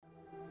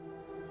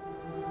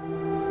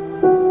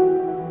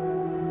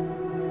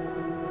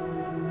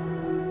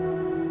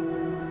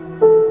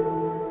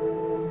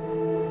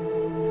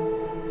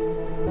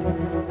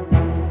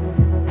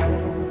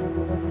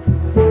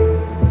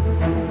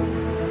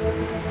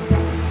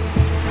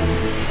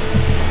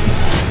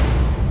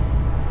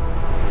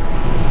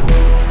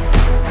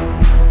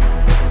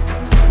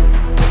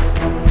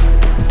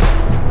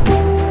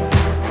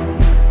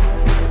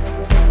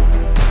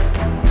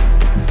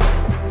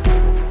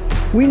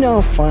now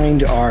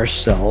find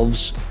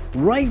ourselves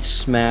right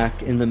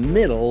smack in the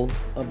middle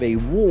of a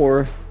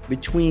war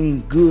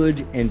between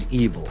good and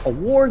evil, a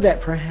war that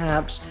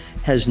perhaps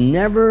has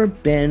never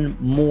been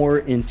more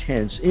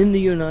intense in the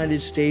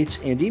United States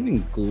and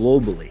even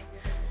globally.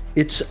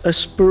 It's a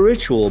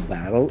spiritual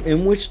battle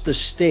in which the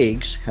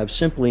stakes have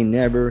simply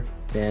never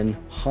been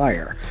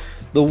higher.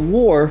 The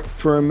war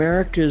for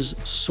America's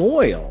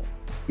soil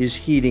is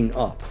heating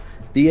up.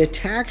 The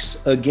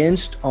attacks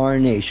against our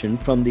nation,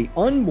 from the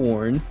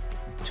unborn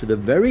to the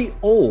very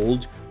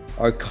old,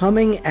 are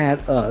coming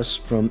at us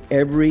from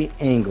every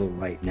angle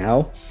right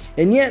now.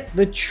 And yet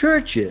the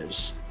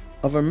churches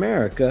of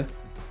America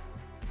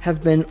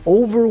have been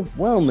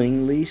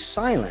overwhelmingly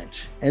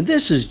silent. And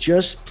this is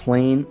just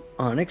plain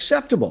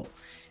unacceptable.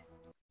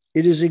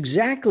 It is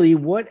exactly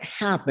what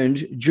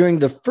happened during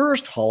the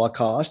first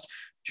Holocaust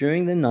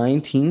during the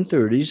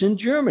 1930s in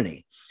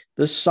Germany.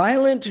 The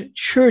silent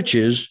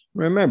churches,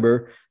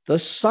 remember, the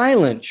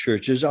silent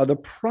churches are the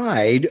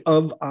pride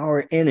of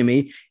our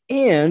enemy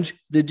and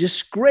the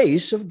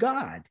disgrace of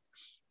God.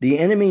 The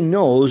enemy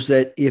knows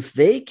that if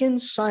they can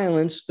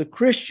silence the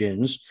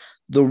Christians,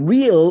 the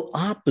real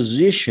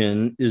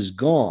opposition is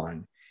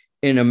gone,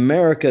 and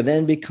America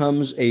then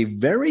becomes a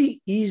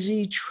very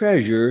easy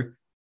treasure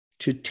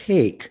to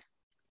take.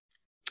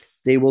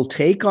 They will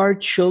take our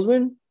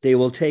children, they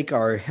will take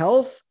our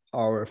health,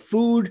 our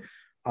food,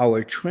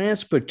 our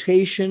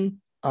transportation,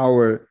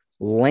 our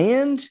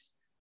land,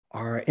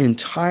 our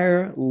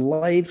entire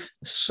life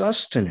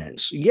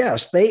sustenance.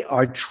 Yes, they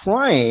are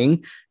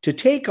trying to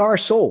take our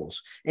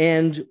souls,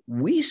 and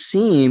we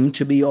seem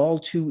to be all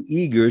too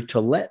eager to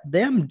let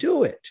them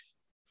do it.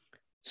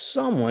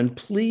 Someone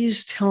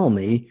please tell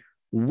me,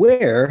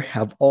 where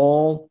have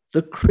all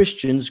the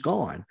Christians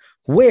gone?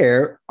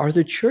 Where are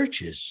the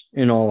churches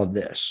in all of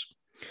this?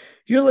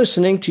 You're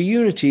listening to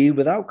Unity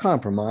Without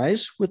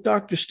Compromise with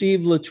Dr.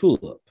 Steve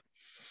LaTulip.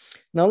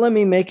 Now, let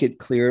me make it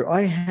clear,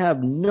 I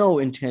have no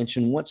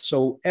intention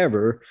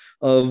whatsoever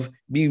of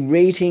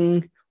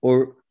berating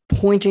or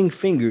pointing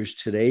fingers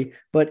today,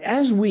 but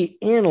as we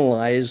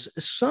analyze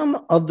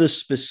some of the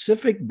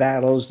specific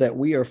battles that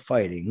we are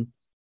fighting,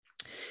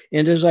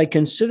 and as I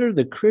consider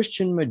the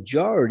Christian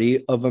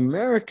majority of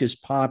America's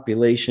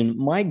population,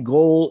 my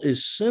goal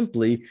is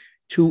simply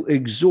to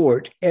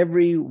exhort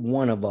every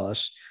one of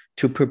us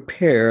to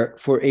prepare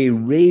for a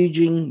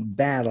raging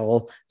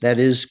battle that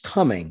is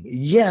coming.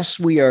 Yes,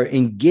 we are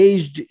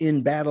engaged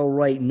in battle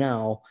right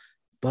now,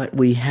 but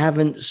we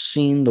haven't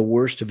seen the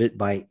worst of it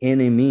by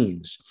any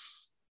means.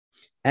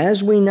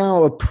 As we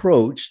now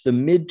approach the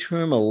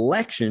midterm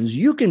elections,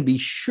 you can be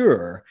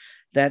sure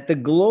that the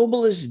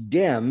globalist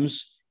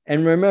Dems,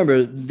 and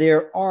remember,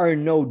 there are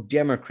no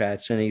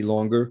Democrats any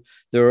longer,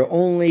 there are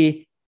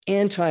only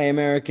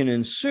anti-American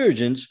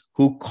insurgents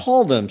who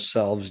call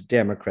themselves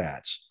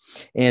Democrats.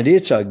 And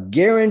it's a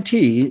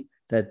guarantee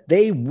that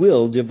they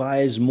will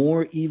devise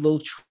more evil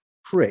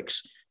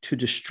tricks to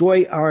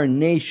destroy our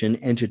nation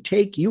and to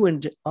take you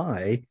and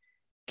I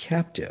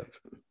captive.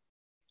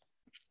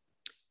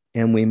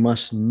 And we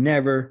must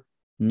never,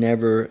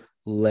 never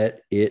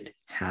let it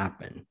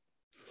happen.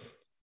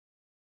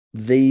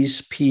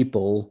 These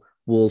people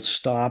will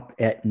stop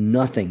at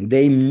nothing.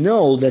 They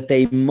know that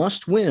they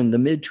must win the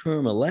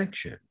midterm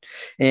election,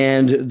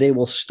 and they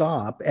will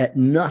stop at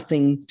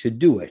nothing to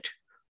do it.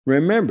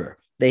 Remember,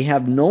 they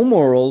have no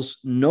morals,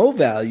 no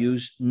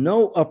values,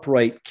 no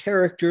upright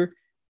character,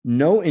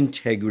 no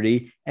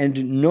integrity,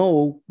 and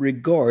no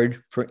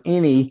regard for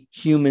any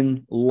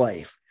human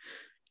life.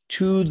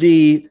 To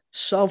the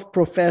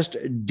self-professed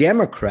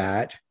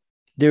Democrat,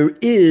 there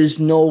is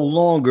no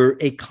longer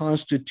a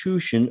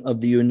Constitution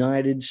of the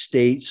United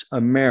States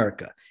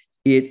America.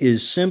 It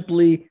is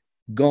simply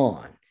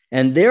gone.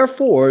 And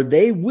therefore,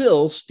 they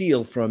will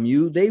steal from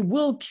you, they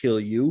will kill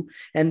you,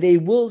 and they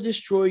will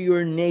destroy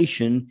your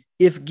nation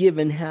if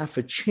given half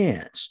a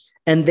chance.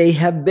 And they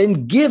have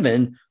been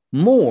given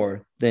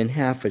more than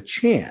half a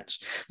chance.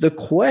 The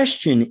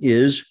question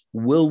is,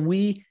 will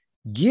we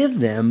give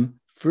them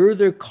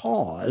further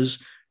cause,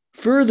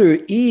 further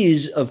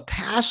ease of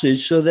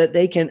passage so that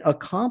they can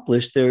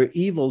accomplish their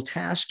evil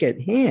task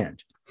at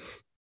hand?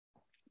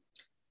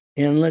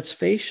 And let's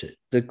face it,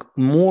 the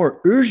more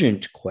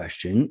urgent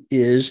question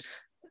is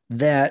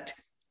that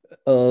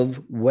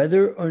of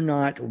whether or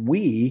not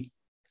we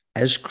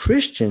as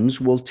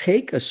Christians will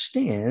take a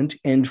stand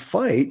and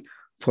fight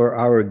for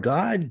our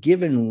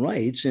God-given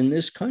rights in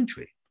this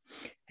country.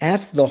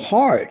 At the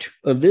heart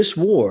of this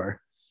war,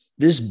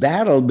 this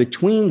battle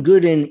between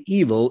good and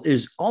evil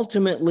is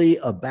ultimately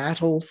a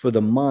battle for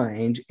the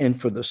mind and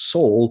for the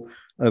soul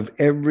of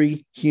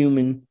every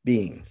human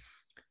being.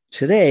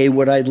 Today,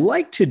 what I'd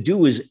like to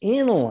do is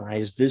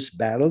analyze this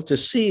battle to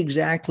see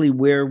exactly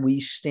where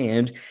we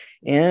stand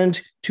and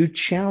to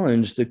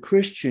challenge the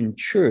Christian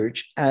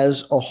church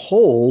as a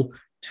whole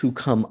to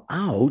come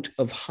out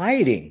of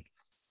hiding.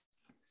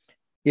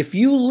 If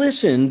you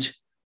listened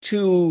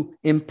to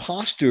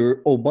imposter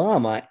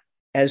Obama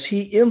as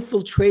he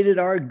infiltrated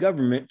our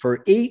government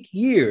for 8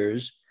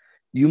 years,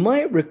 You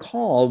might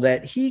recall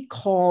that he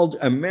called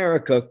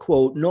America,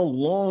 quote, no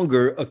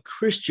longer a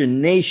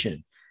Christian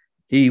nation.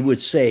 He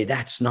would say,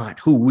 that's not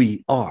who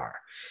we are.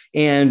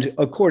 And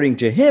according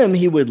to him,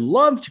 he would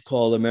love to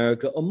call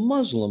America a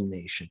Muslim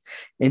nation.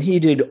 And he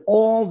did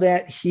all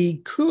that he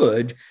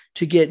could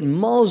to get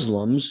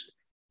Muslims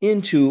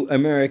into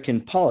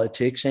American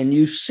politics. And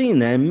you've seen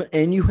them,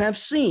 and you have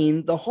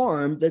seen the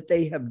harm that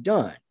they have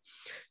done.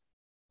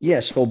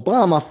 Yes,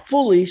 Obama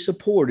fully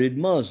supported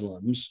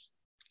Muslims,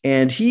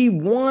 and he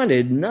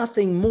wanted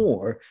nothing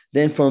more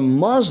than for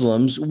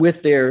Muslims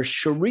with their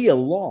Sharia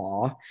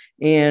law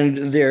and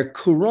their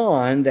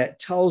Quran that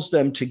tells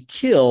them to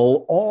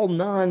kill all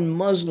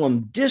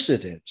non-Muslim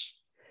dissidents.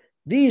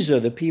 These are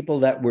the people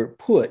that were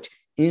put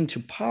into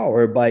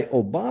power by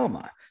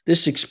Obama.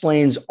 This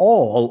explains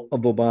all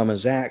of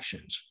Obama's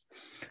actions.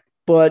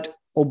 But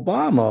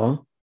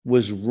Obama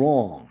was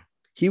wrong.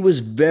 He was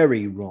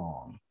very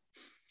wrong.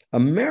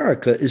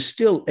 America is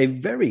still a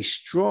very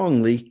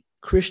strongly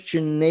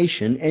Christian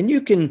nation, and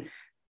you can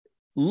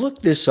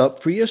look this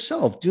up for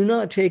yourself. Do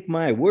not take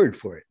my word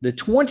for it. The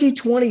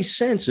 2020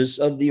 census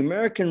of the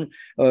American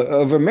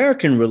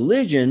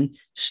religion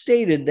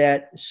stated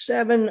that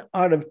 7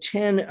 out of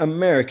 10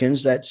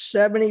 Americans, that's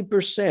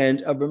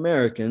 70% of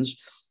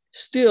Americans,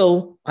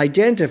 still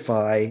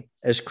identify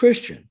as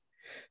Christian.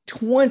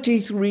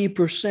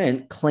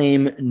 23%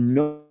 claim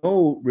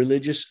no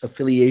religious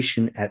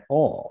affiliation at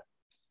all.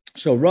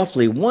 So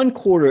roughly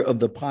 1/4 of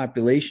the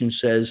population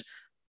says,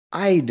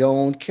 I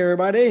don't care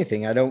about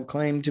anything. I don't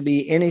claim to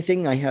be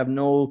anything. I have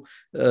no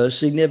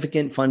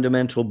significant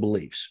fundamental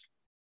beliefs.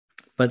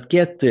 But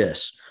get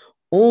this,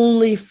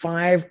 only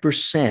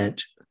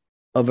 5%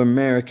 of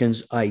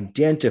Americans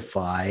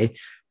identify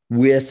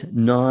with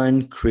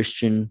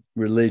non-Christian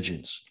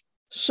religions.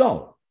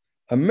 So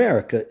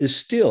America is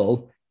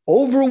still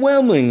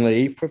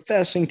overwhelmingly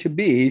professing to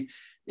be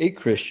a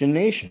Christian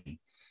nation.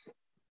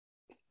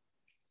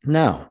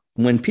 Now,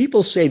 when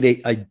people say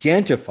they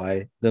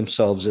identify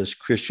themselves as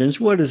Christians,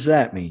 what does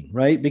that mean,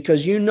 right?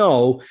 Because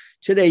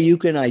today you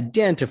can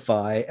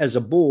identify as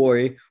a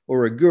boy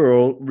or a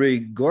girl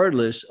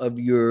regardless of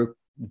your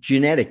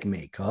genetic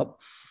makeup,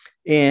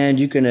 and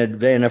you can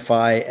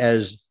identify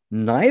as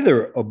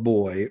neither a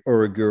boy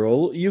or a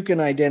girl. You can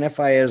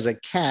identify as a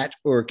cat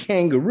or a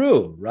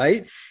kangaroo,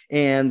 right?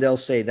 And they'll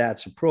say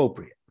that's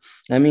appropriate.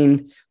 I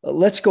mean,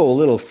 let's go a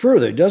little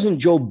further. Doesn't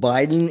Joe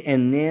Biden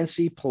and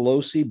Nancy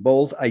Pelosi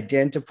both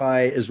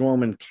identify as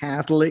Roman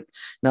Catholic?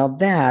 Now,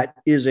 that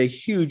is a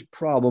huge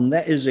problem.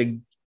 That is a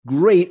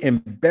great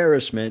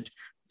embarrassment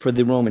for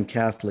the Roman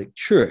Catholic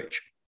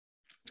Church.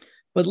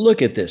 But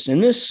look at this.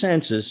 In this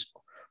census,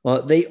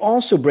 they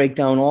also break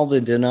down all the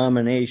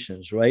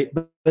denominations, right?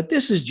 But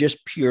this is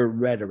just pure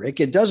rhetoric.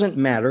 It doesn't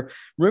matter.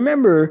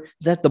 Remember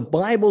that the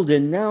Bible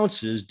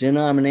denounces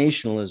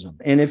denominationalism.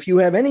 And if you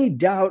have any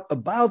doubt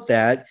about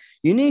that,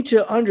 you need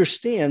to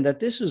understand that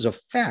this is a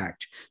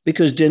fact,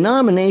 because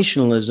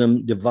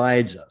denominationalism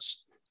divides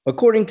us.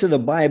 According to the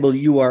Bible,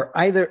 you are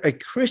either a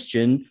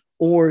Christian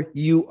or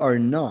you are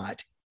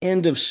not.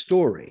 End of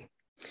story.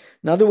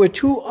 Now, there were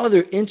two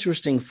other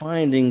interesting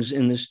findings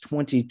in this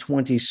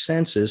 2020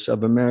 census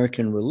of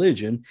American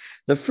religion.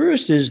 The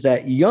first is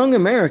that young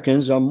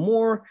Americans are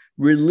more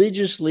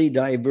religiously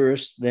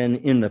diverse than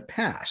in the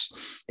past.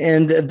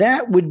 And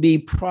that would be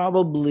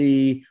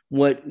probably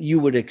what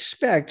you would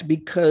expect,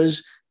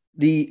 because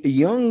the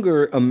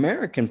younger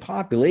American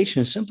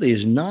population simply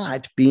is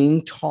not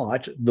being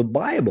taught the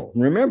Bible.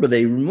 Remember,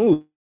 they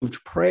removed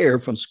prayer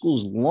from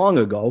schools long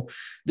ago.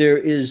 There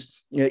is,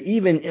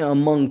 even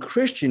among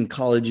Christian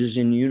colleges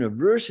and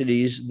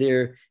universities,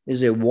 there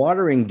is a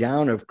watering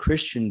down of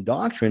Christian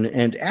doctrine,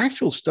 and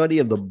actual study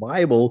of the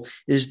Bible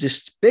is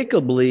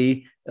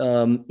despicably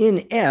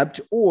inept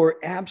or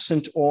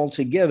absent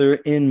altogether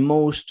in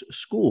most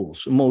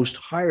schools, most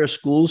higher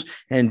schools,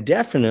 and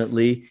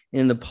definitely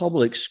in the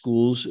public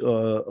schools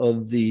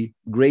of the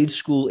grade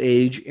school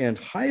age and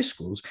high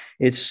schools.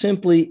 It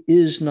simply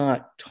is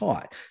not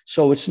taught.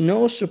 So it's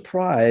no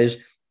surprise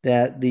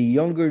that the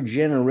younger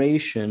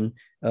generation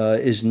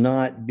is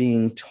not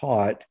being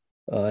taught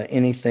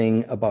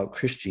anything about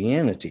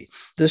Christianity.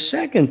 The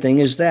second thing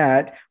is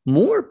that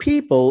more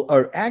people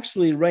are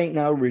actually right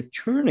now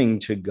returning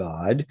to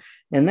God,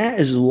 and that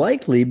is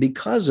likely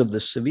because of the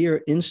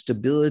severe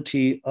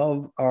instability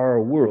of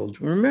our world.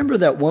 Remember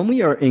that when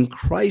we are in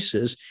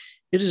crisis,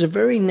 it is a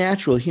very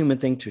natural human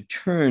thing to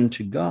turn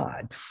to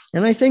God.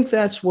 And I think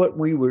that's what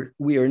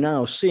we are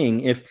now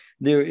seeing. If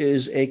there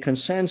is a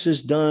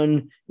consensus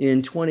done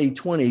in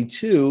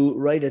 2022,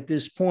 right at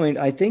this point,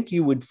 I think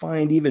you would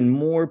find even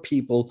more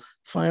people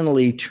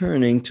finally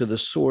turning to the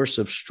source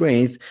of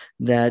strength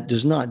that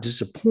does not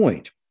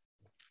disappoint.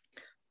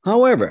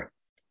 However,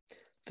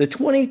 the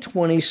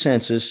 2020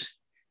 census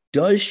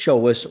does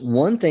show us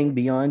one thing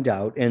beyond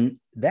doubt,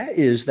 and that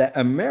is that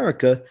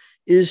America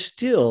is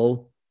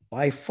still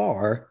by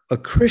far a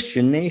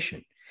Christian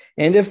nation.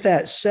 And if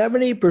that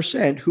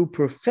 70% who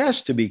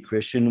profess to be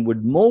Christian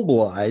would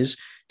mobilize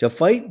to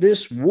fight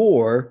this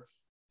war,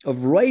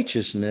 of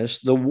righteousness,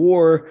 the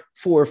war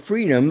for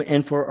freedom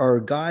and for our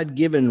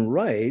God-given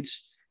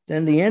rights,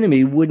 then the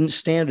enemy wouldn't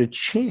stand a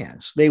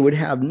chance. They would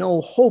have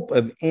no hope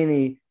of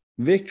any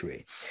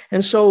victory.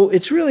 And so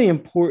it's really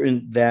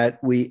important that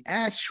we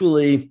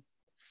actually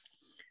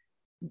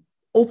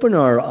open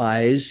our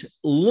eyes,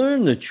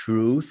 learn the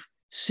truth,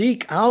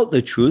 seek out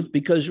the truth,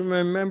 because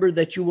remember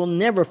that you will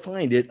never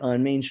find it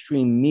on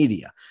mainstream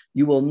media.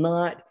 You will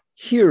not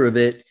hear of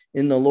it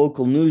in the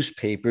local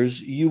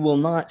newspapers. You will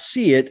not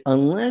see it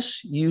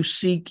unless you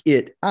seek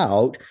it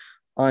out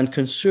on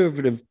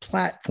conservative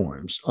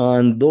platforms,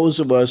 on those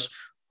of us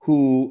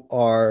who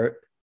are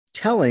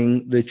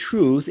telling the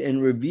truth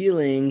and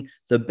revealing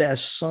the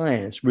best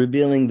science,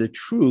 revealing the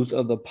truth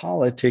of the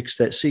politics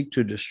that seek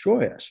to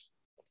destroy us.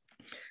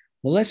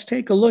 Well, let's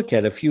take a look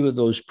at a few of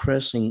those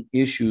pressing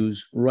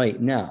issues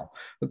right now.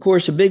 Of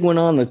course, a big one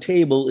on the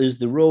table is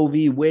the Roe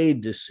v.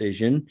 Wade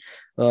decision.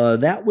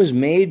 That was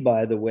made,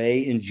 by the way,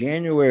 in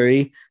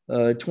January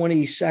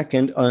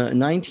 22nd,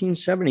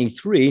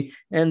 1973,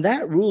 and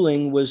that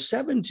ruling was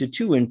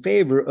 7-2 in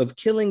favor of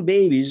killing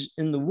babies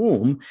in the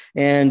womb,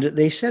 and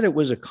they said it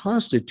was a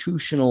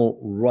constitutional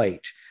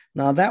right.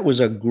 Now, that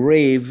was a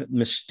grave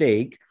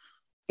mistake,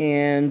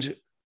 and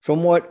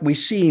from what we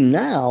see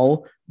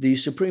now, the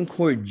Supreme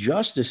Court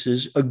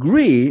justices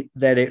agree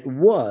that it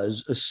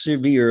was a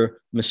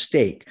severe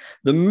mistake.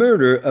 The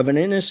murder of an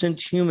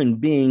innocent human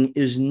being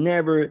is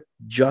never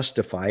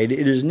justified.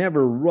 It is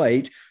never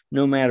right,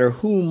 no matter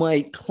who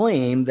might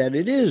claim that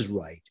it is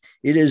right.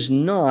 It is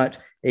not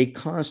a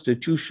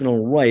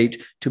constitutional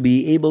right to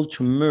be able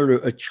to murder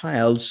a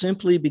child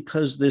simply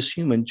because this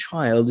human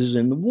child is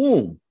in the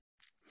womb.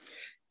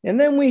 And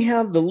then we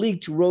have the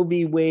leaked Roe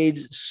v. Wade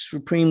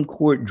Supreme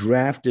Court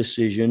draft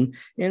decision.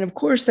 And of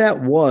course,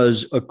 that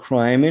was a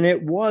crime and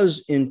it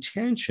was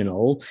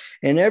intentional.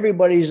 And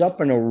everybody's up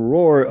in a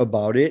roar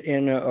about it.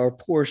 And our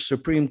poor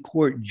Supreme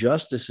Court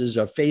justices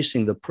are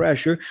facing the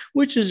pressure,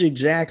 which is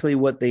exactly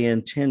what they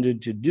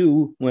intended to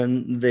do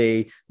when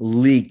they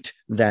leaked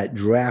that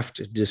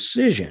draft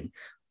decision.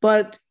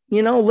 But,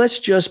 let's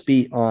just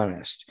be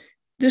honest.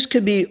 This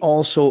could be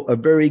also a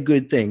very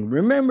good thing.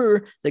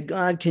 Remember that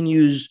God can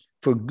use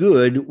for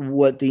good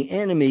what the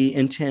enemy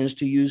intends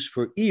to use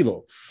for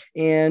evil.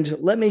 And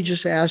let me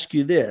just ask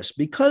you this,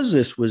 because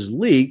this was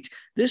leaked,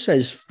 this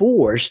has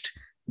forced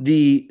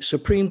the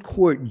Supreme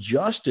Court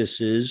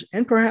justices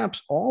and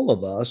perhaps all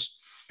of us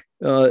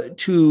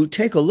to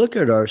take a look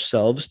at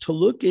ourselves, to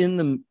look in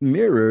the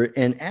mirror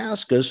and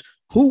ask us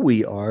who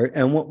we are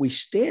and what we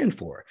stand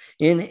for.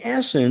 In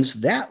essence,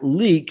 that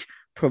leak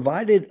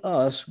provided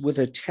us with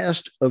a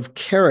test of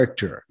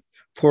character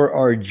for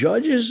our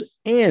judges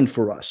and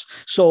for us.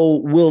 So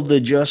will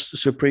the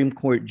Supreme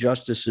Court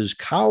justices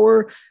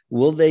cower?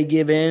 Will they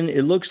give in?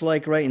 It looks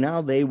like right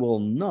now they will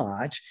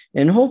not.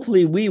 And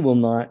hopefully we will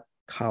not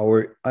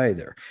cower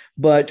either.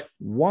 But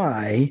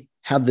why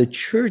have the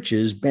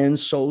churches been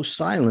so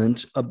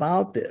silent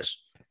about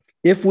this?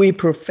 If we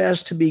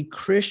profess to be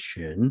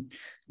Christian,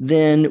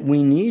 then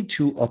we need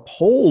to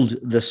uphold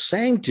the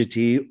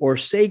sanctity or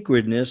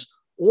sacredness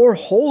or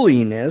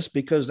holiness,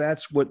 because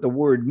that's what the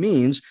word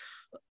means,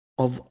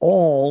 of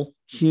all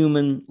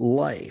human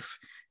life,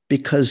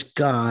 because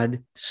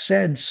God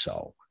said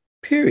so,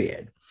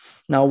 period.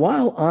 Now,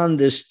 while on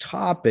this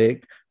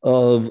topic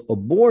of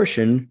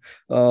abortion,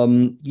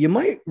 you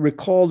might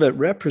recall that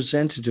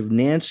Representative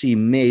Nancy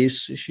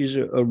Mace, she's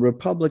a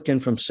Republican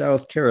from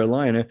South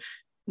Carolina,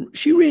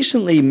 she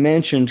recently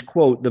mentioned,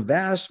 quote, the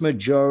vast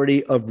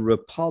majority of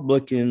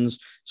Republicans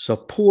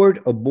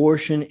support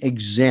abortion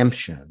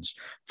exemptions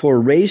for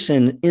race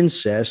and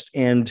incest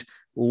and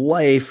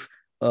life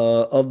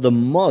of the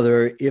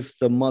mother if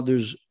the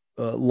mother's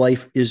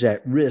life is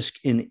at risk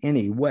in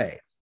any way.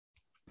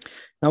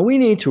 Now, we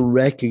need to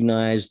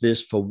recognize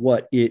this for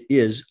what it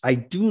is. I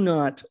do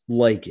not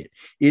like it.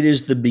 It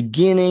is the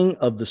beginning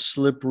of the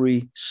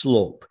slippery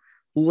slope.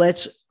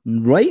 Let's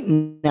right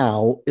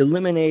now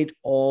eliminate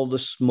all the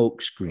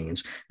smoke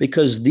screens,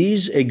 because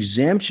these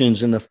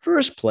exemptions in the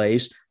first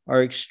place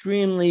are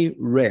extremely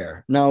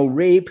rare. Now,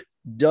 rape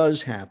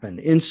does happen.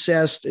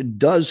 Incest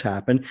does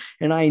happen.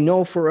 And I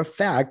know for a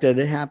fact that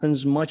it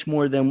happens much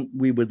more than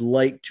we would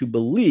like to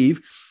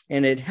believe.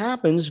 And it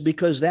happens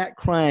because that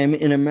crime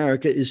in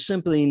America is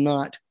simply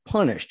not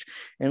punished.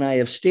 And I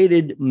have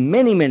stated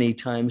many, many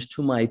times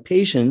to my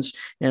patients,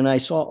 and I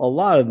saw a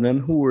lot of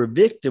them who were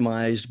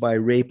victimized by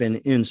rape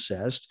and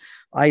incest,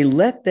 I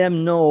let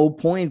them know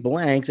point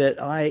blank that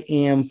I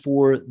am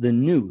for the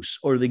noose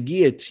or the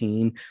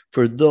guillotine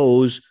for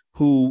those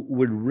who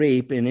would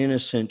rape an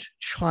innocent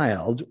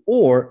child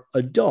or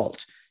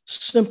adult.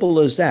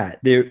 Simple as that.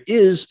 There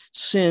is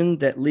sin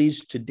that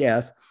leads to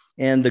death,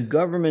 and the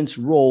government's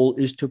role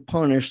is to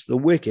punish the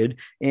wicked.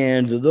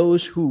 And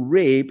those who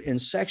rape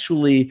and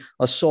sexually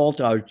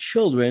assault our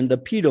children, the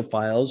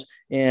pedophiles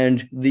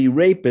and the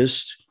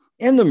rapists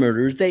and the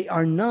murderers, they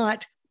are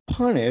not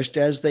punished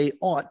as they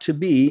ought to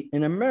be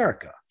in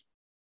America.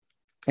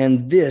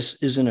 And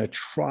this is an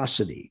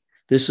atrocity.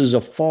 This is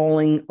a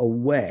falling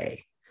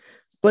away.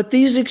 But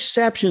these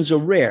exceptions are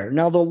rare.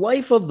 Now, the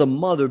life of the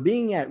mother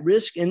being at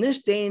risk in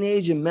this day and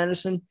age in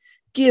medicine,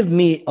 give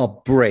me a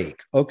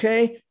break,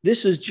 okay?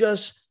 This is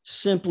just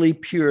simply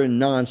pure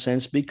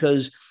nonsense,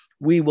 because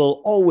we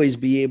will always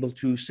be able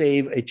to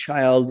save a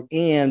child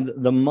and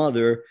the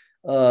mother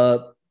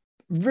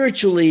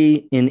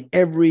virtually in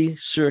every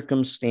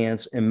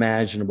circumstance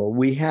imaginable.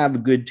 We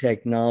have good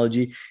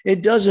technology.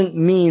 It doesn't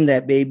mean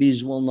that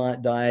babies will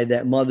not die,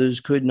 that mothers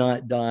could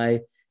not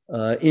die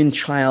in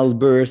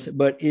childbirth,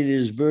 but it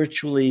is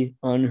virtually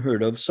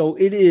unheard of. So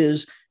it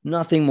is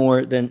nothing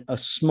more than a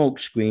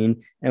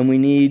smokescreen, and we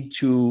need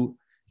to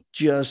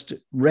just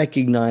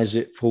recognize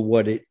it for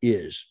what it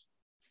is.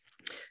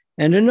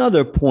 And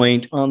another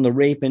point on the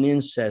rape and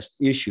incest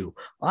issue.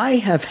 I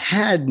have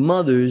had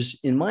mothers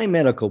in my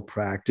medical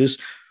practice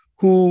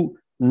who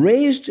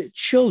raised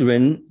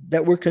children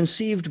that were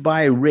conceived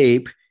by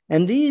rape,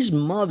 and these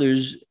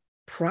mothers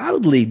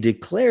proudly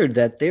declared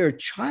that their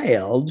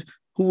child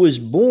who was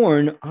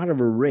born out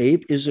of a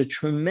rape is a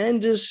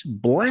tremendous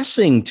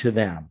blessing to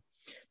them.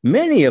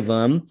 Many of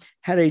them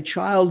had a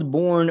child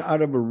born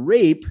out of a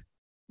rape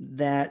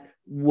that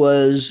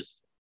was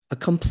a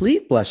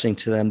complete blessing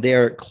to them. They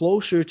are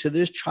closer to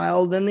this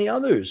child than the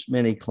others,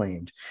 many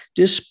claimed,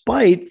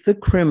 despite the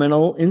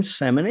criminal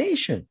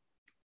insemination.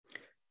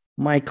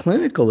 My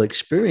clinical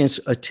experience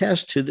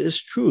attests to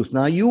this truth.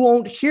 Now, you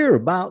won't hear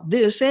about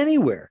this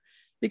anywhere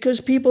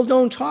because people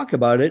don't talk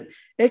about it,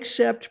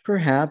 except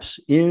perhaps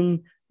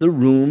in the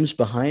rooms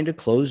behind a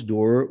closed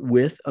door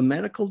with a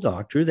medical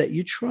doctor that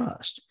you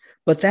trust.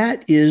 But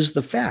that is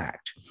the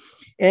fact.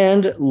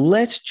 And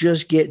let's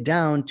just get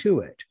down to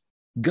it.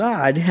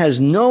 God has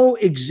no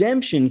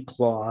exemption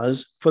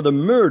clause for the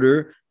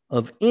murder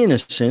of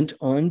innocent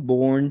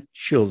unborn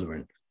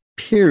children,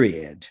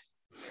 period.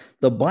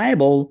 The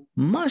Bible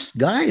must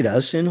guide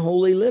us in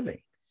holy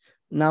living.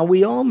 Now,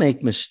 we all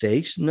make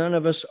mistakes. None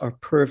of us are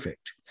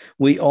perfect.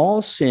 We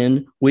all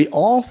sin. We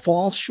all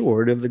fall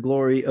short of the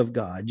glory of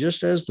God,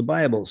 just as the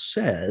Bible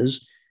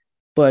says,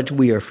 but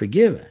we are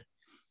forgiven.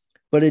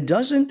 But it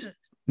doesn't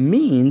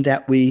mean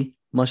that we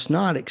must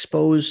not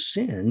expose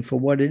sin for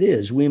what it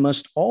is. We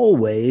must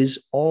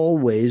always,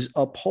 always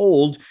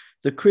uphold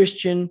the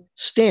Christian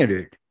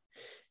standard.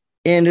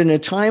 And in a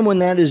time when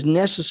that is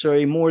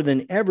necessary more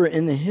than ever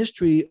in the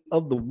history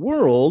of the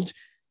world,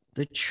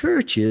 the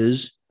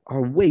churches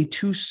are way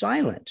too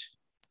silent.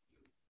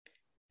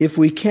 If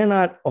we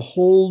cannot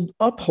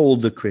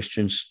uphold the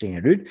Christian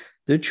standard,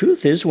 the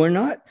truth is we're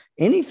not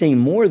anything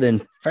more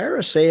than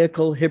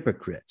Pharisaical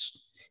hypocrites.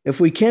 If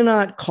we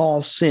cannot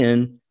call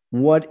sin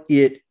what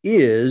it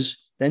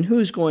is, then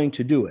who's going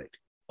to do it?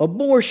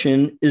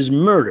 Abortion is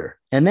murder,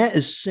 and that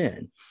is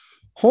sin.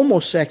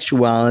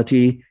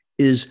 Homosexuality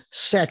is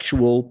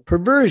sexual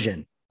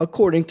perversion,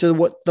 according to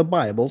what the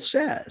Bible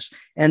says,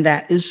 and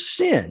that is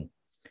sin.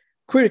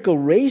 Critical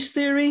race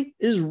theory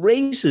is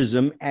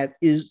racism at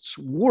its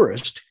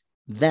worst.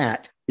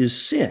 That is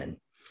sin.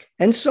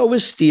 And so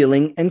is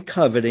stealing and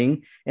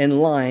coveting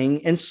and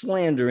lying and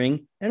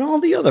slandering and all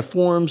the other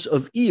forms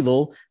of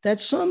evil that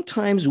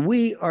sometimes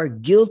we are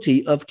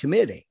guilty of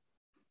committing.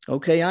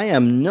 Okay, I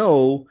am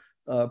no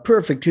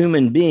perfect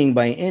human being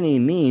by any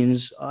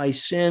means. I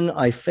sin,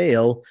 I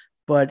fail.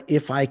 But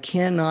if I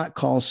cannot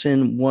call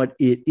sin what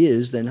it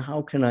is, then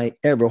how can I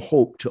ever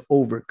hope to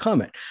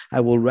overcome it?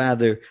 I would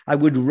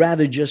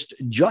rather just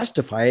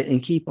justify it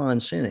and keep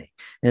on sinning.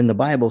 And the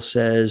Bible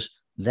says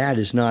that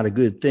is not a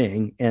good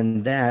thing,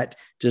 and that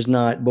does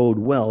not bode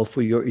well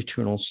for your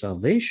eternal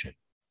salvation.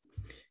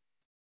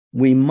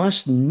 We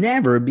must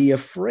never be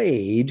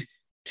afraid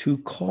to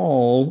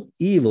call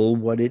evil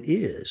what it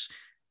is.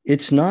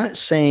 It's not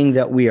saying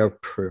that we are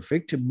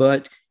perfect,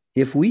 but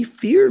if we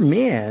fear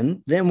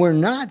man, then we're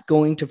not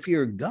going to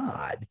fear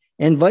God,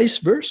 and vice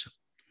versa.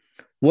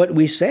 What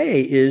we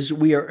say is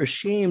we are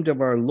ashamed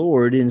of our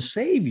Lord and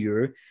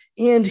Savior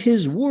and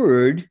his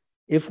word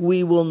if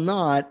we will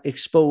not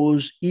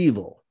expose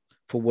evil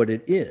for what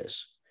it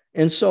is.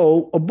 And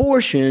so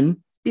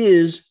abortion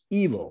is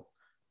evil.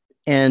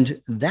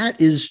 And that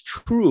is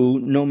true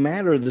no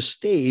matter the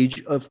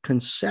stage of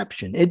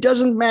conception. It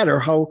doesn't matter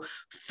how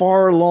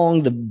far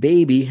along the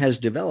baby has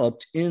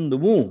developed in the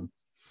womb.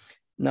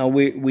 Now,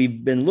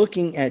 we've been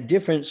looking at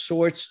different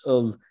sorts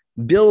of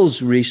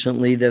bills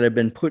recently that have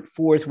been put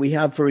forth. We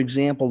have, for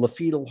example, the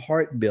Fetal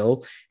Heart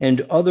Bill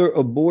and other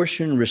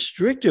abortion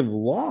restrictive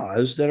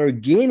laws that are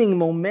gaining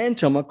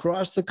momentum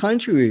across the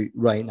country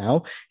right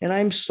now. And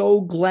I'm so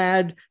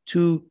glad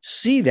to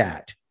see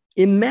that.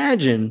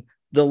 Imagine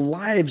the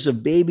lives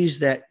of babies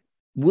that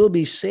will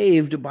be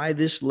saved by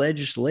this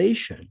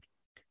legislation.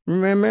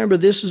 Remember,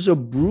 this is a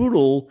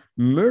brutal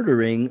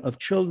murdering of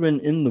children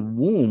in the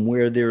womb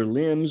where their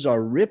limbs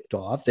are ripped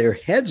off, their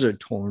heads are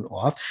torn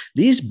off.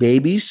 These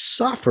babies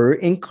suffer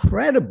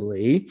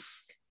incredibly,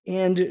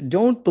 and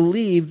don't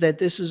believe that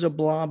this is a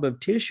blob of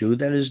tissue.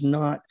 That is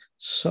not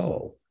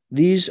so.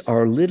 These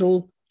are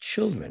little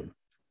children.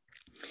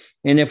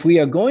 And if we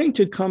are going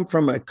to come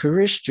from a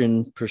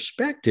Christian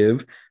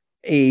perspective,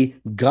 a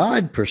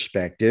God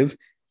perspective,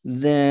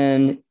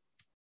 then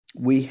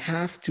we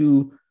have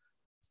to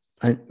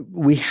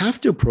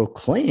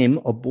proclaim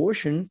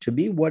abortion to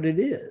be what it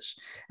is.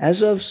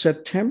 As of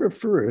September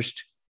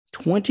 1st,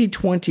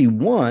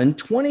 2021,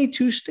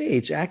 22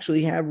 states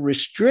actually have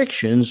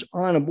restrictions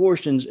on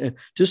abortions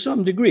to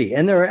some degree.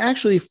 And there are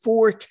actually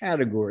 4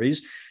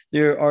 categories.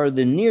 There are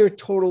the near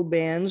total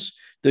bans,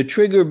 the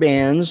trigger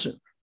bans,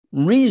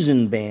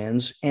 reason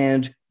bans,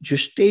 and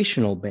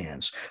gestational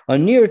bans. A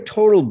near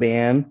total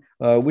ban,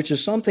 which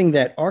is something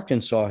that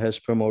Arkansas has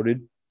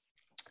promoted,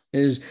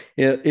 is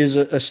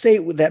a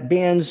state that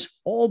bans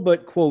all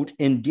but, quote,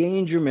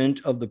 endangerment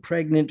of the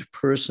pregnant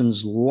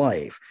person's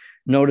life.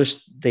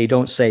 Notice they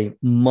don't say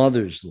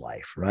mother's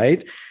life,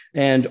 right?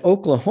 And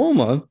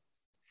Oklahoma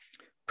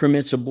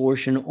permits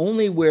abortion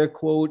only where,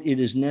 quote, it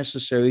is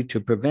necessary to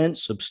prevent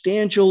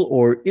substantial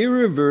or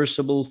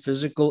irreversible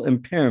physical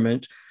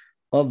impairment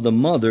of the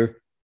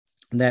mother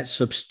that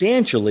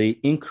substantially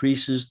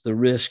increases the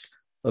risk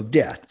of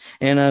death.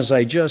 And as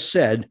I just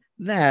said,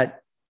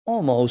 that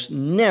almost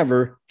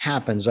never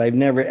happens. I've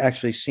never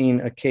actually seen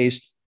a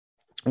case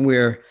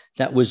where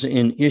that was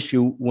an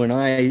issue when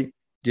I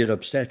did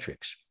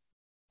obstetrics.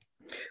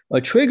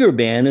 A trigger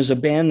ban is a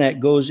ban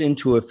that goes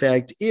into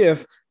effect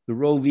if the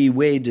Roe v.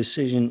 Wade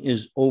decision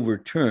is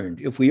overturned.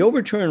 If we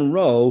overturn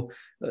Roe,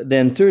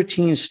 then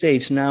 13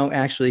 states now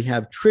actually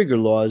have trigger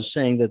laws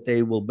saying that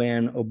they will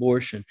ban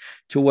abortion.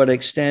 To what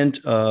extent,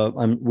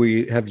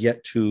 we have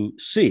yet to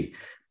see.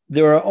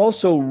 There are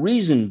also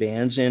reason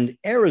bans, and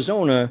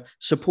Arizona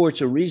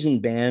supports a reason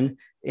ban,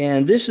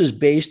 and this is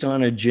based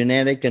on a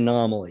genetic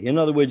anomaly. In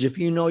other words, if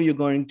you know you're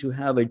going to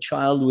have a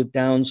child with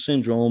Down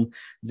syndrome,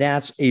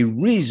 that's a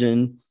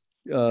reason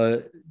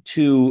to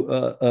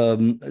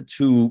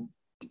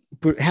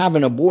have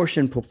an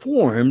abortion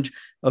performed,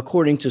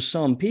 according to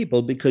some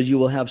people, because you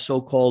will have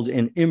so-called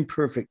an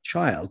imperfect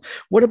child.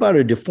 What about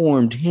a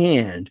deformed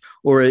hand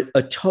or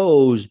a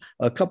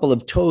couple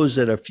of toes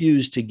that are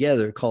fused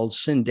together called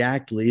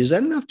syndactyly? Is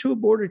that enough to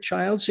abort a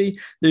child? See,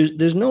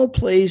 there's no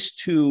place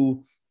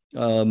to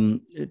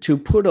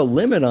put a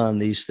limit on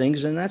these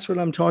things. And that's what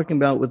I'm talking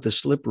about with the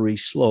slippery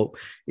slope.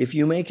 If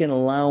you make an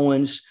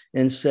allowance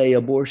and say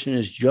abortion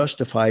is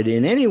justified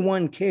in any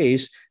one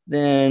case,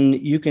 then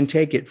you can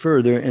take it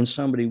further and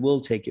somebody will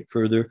take it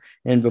further.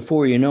 And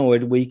before you know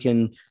it, we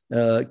can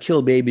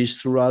kill babies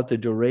throughout the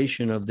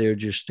duration of their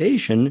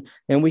gestation.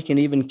 And we can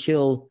even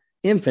kill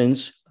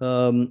infants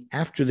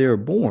after they're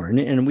born.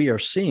 And we are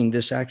seeing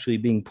this actually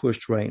being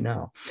pushed right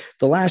now.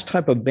 The last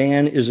type of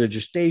ban is a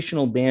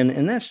gestational ban,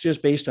 and that's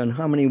just based on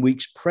how many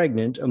weeks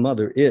pregnant a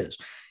mother is.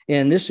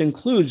 And this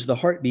includes the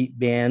heartbeat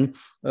ban,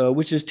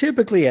 which is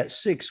typically at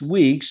 6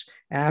 weeks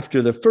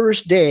after the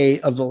first day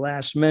of the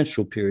last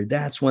menstrual period.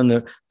 That's when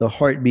the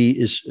heartbeat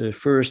is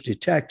first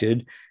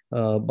detected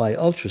by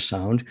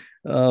ultrasound.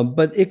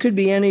 But it could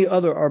be any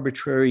other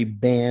arbitrary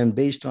ban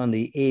based on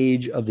the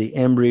age of the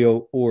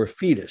embryo or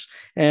fetus.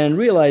 And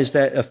realize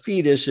that a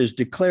fetus is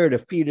declared a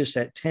fetus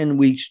at 10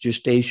 weeks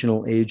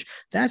gestational age.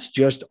 That's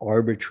just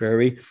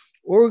arbitrary.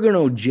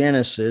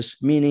 Organogenesis,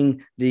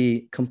 meaning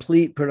the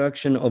complete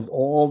production of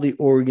all the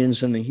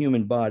organs in the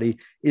human body,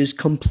 is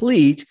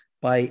complete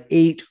by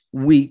 8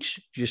 weeks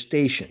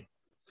gestation.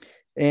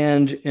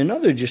 And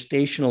another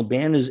gestational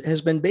ban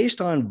has been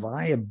based on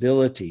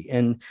viability.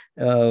 And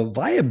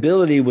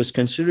viability was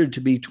considered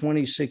to be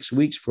 26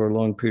 weeks for a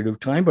long period of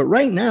time, but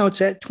right now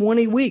it's at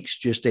 20 weeks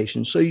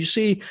gestation. So you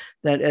see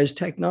that as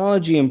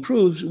technology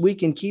improves, we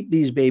can keep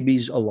these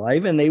babies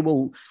alive and they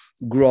will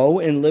grow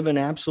and live an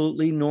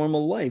absolutely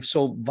normal life.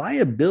 So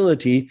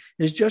viability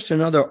is just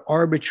another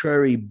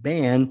arbitrary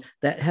ban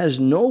that has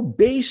no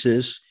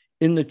basis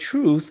in the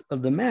truth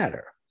of the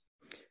matter.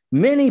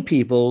 Many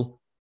people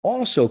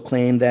also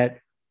claim that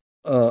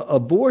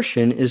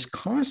abortion is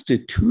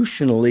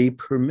constitutionally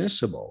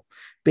permissible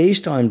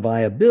based on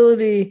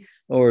viability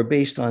or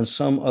based on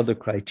some other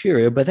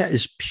criteria, but that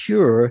is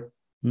pure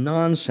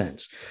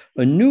nonsense.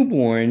 A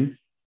newborn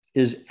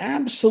is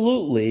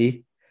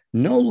absolutely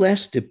no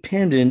less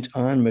dependent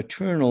on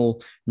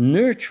maternal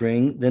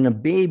nurturing than a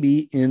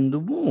baby in the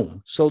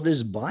womb. So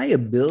this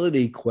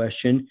viability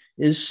question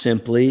is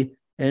simply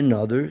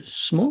another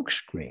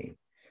smokescreen.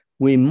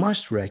 We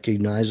must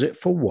recognize it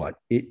for what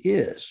it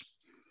is.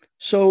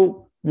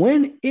 So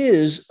when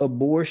is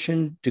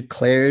abortion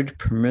declared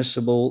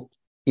permissible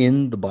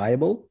in the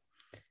Bible?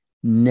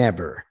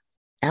 Never.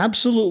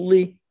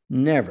 Absolutely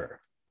never.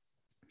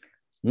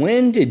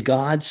 When did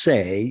God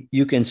say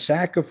you can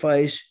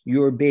sacrifice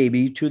your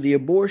baby to the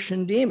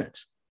abortion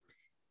demons?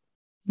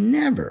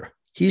 Never.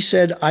 He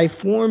said, I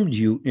formed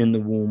you in the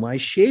womb. I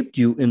shaped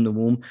you in the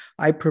womb.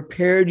 I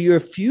prepared your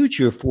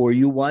future for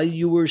you while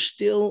you were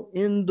still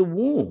in the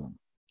womb.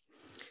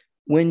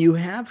 When you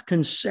have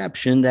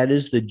conception, that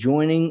is the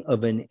joining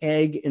of an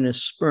egg and a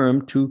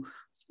sperm to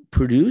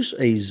produce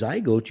a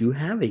zygote, you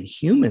have a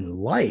human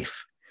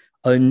life,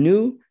 a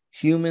new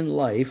human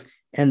life.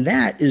 And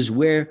that is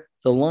where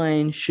the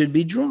line should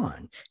be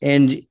drawn.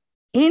 And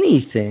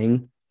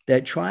anything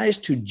that tries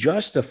to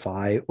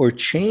justify or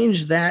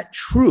change that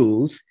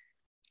truth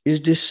is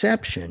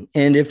deception.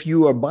 And if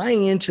you are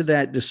buying into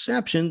that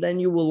deception, then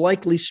you will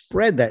likely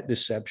spread that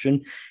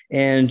deception,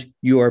 and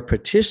you are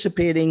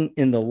participating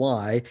in the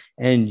lie,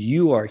 and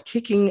you are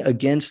kicking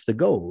against the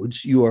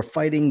goads. You are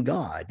fighting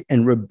God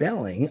and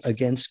rebelling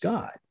against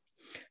God.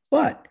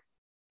 But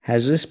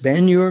has this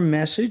been your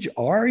message?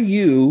 Are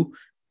you,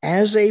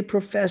 as a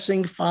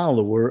professing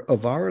follower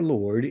of our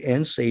Lord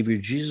and Savior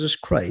Jesus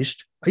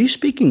Christ, are you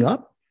speaking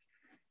up?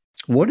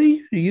 What are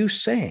you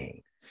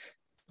saying?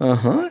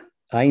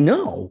 I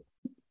know.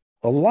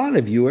 A lot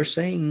of you are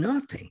saying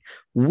nothing.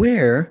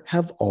 Where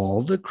have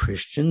all the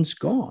Christians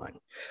gone?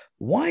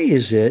 Why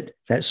is it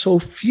that so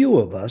few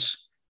of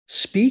us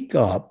speak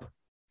up?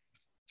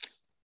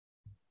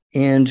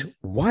 And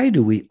why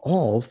do we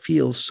all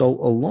feel so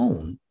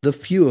alone, the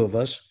few of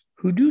us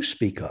who do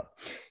speak up?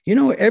 You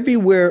know,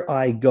 everywhere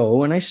I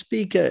go, and I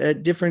speak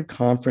at different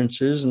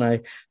conferences,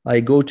 and I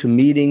go to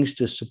meetings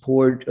to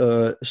support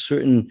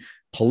certain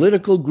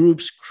political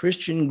groups,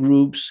 Christian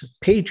groups,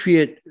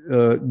 patriot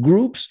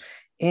groups.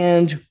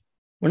 And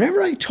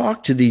whenever I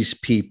talk to these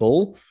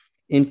people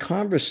in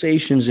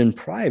conversations in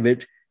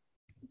private,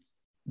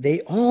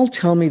 they all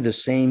tell me the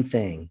same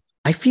thing.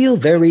 I feel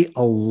very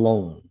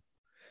alone.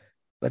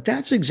 But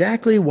that's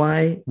exactly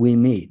why we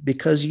meet,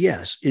 because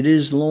yes, it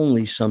is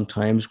lonely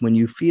sometimes when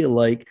you feel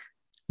like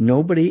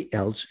nobody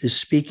else is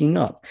speaking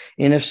up.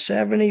 And if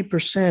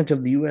 70%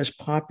 of the U.S.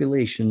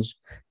 population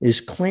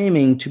is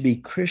claiming to be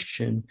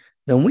Christian,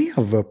 then we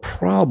have a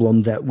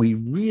problem that we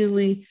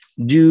really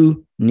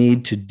do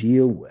need to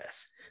deal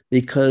with,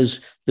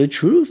 because the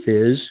truth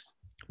is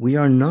we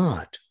are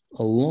not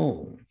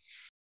alone.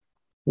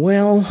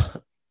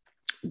 Well,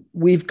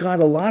 we've got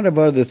a lot of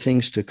other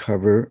things to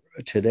cover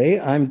today.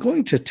 I'm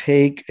going to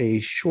take a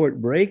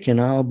short break,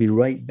 and I'll be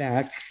right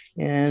back.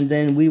 And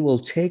then we will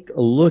take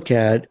a look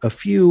at a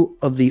few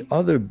of the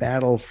other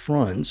battle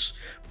fronts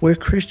where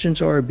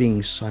Christians are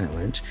being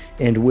silent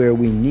and where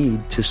we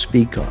need to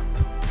speak up.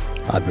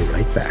 I'll be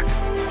right back.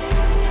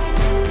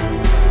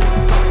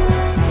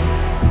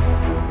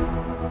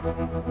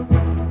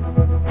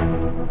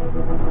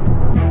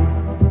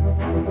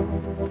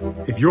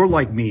 If you're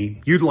like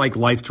me, you'd like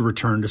life to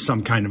return to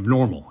some kind of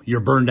normal.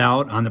 You're burned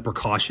out on the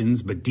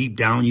precautions, but deep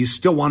down, you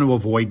still want to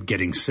avoid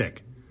getting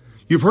sick.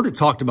 You've heard it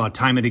talked about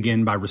time and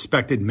again by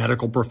respected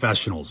medical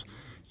professionals.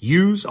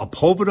 Use a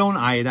povidone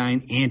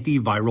iodine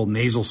antiviral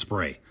nasal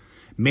spray.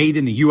 Made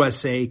in the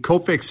USA,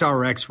 Cofix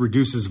RX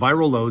reduces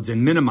viral loads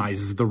and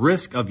minimizes the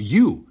risk of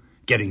you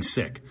getting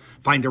sick.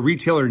 Find a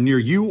retailer near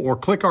you or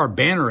click our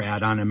banner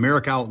ad on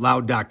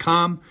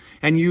AmericaOutloud.com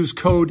and use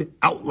code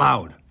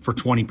OUTLOUD for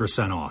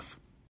 20% off.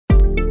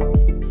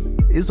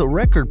 Is a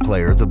record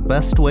player the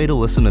best way to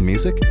listen to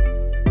music?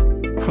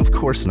 Of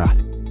course not.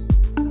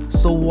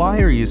 So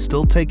why are you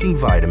still taking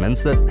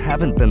vitamins that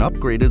haven't been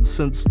upgraded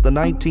since the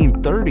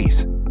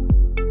 1930s?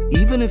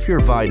 Even if your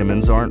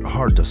vitamins aren't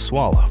hard to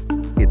swallow,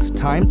 it's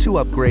time to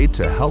upgrade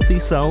to Healthy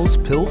Cell's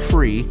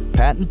pill-free,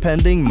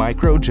 patent-pending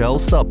microgel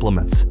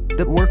supplements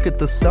that work at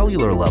the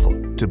cellular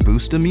level to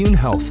boost immune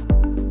health,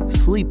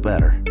 sleep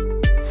better,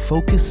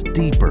 focus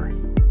deeper,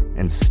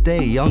 and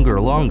stay younger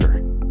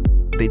longer.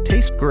 They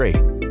taste great,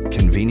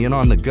 convenient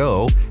on the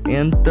go,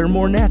 and they're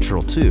more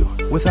natural too,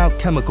 without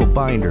chemical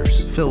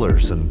binders,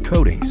 fillers, and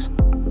coatings.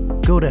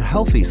 Go to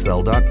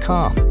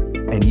healthycell.com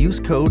and use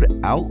code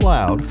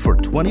OUTLOUD for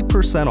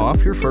 20%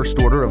 off your first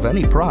order of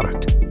any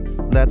product.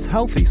 That's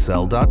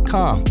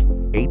healthycell.com,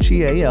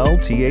 HEALTHYCELL,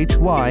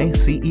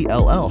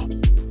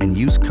 and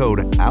use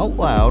code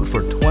OUTLOUD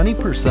for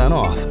 20%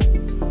 off.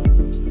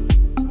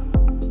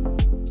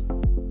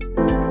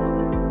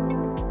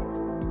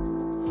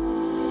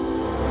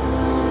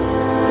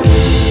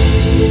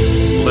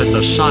 Let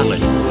the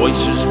silent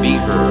voices be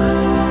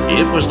heard.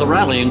 It was the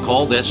rallying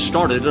call that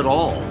started it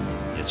all.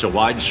 It's a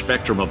wide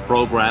spectrum of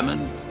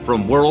programming,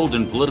 from world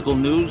and political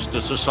news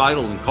to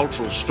societal and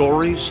cultural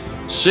stories.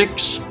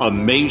 6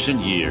 amazing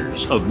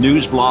years of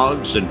news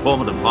blogs,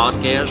 informative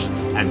podcasts,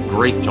 and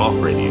great talk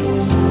radio.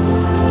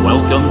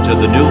 Welcome to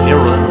the new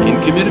era in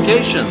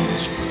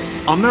communications.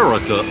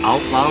 America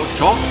Out Loud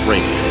Talk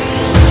Radio.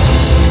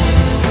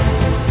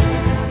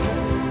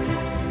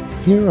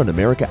 Here on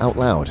America Out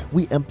Loud,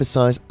 we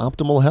emphasize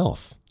optimal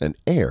health, and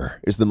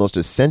air is the most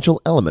essential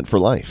element for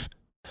life.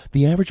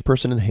 The average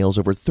person inhales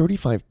over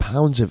 35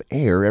 pounds of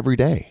air every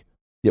day,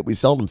 yet we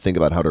seldom think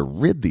about how to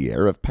rid the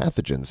air of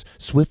pathogens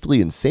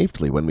swiftly and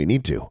safely when we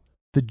need to.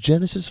 The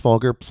Genesis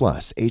Fogger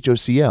Plus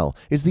HOCl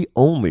is the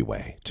only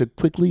way to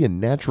quickly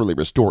and naturally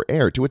restore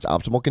air to its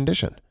optimal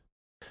condition.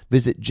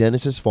 Visit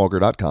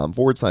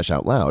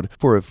genesisfogger.com/outloud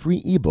for a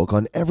free ebook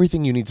on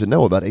everything you need to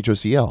know about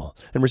HOCl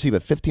and receive a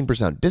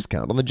 15%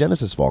 discount on the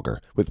Genesis Fogger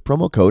with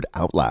promo code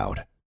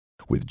OUTLOUD.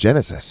 With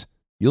Genesis,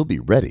 you'll be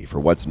ready for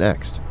what's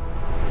next.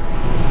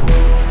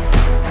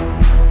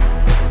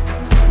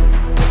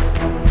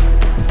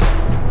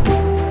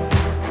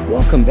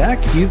 Welcome back.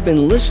 You've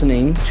been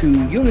listening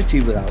to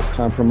Unity Without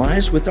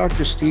Compromise with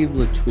Dr. Steve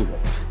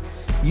LaTulippe.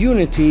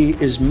 Unity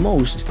is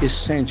most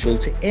essential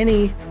to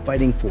any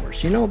fighting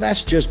force.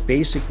 That's just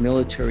basic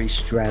military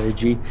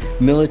strategy,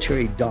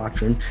 military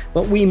doctrine,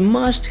 but we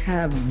must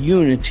have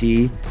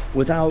unity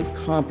without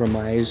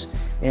compromise,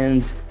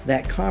 and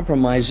that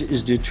compromise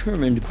is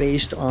determined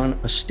based on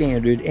a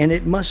standard, and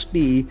it must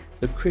be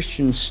the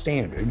Christian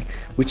standard,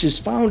 which is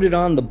founded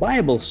on the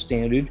Bible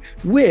standard,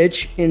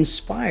 which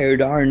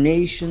inspired our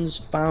nation's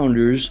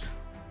founders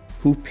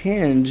who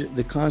penned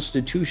the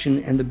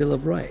Constitution and the Bill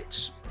of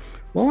Rights.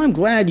 Well, I'm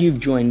glad you've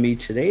joined me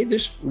today.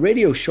 This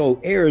radio show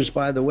airs,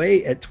 by the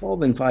way, at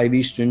 12 and 5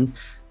 Eastern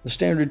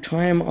Standard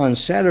Time on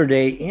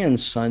Saturday and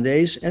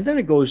Sundays, and then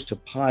it goes to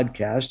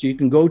podcast. You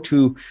can go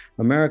to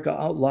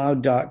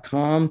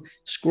AmericaOutloud.com,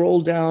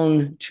 scroll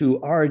down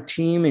to our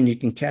team, and you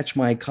can catch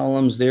my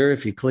columns there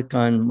if you click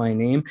on my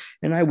name.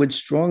 And I would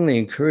strongly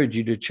encourage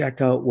you to check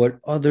out what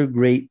other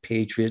great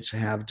patriots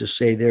have to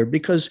say there,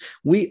 because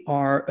we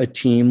are a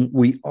team,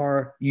 we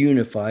are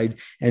unified,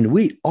 and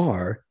we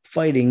are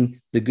fighting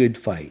the good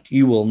fight.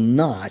 You will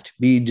not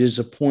be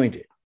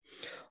disappointed.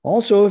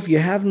 Also, if you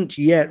haven't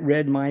yet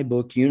read my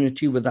book,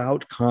 Unity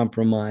Without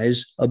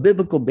Compromise, A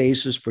Biblical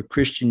Basis for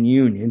Christian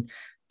Union,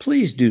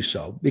 please do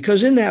so,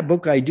 because in that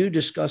book, I do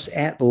discuss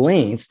at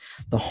length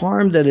the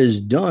harm that is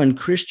done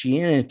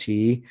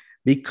Christianity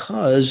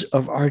because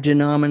of our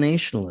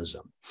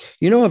denominationalism.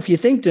 If you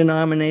think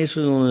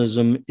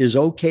denominationalism is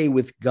okay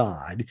with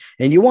God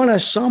and you want to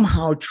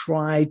somehow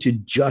try to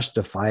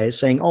justify it,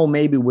 saying, oh,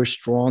 maybe we're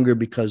stronger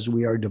because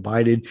we are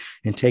divided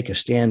and take a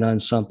stand on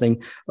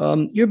something,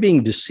 you're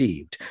being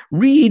deceived.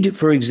 Read,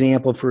 for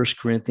example, 1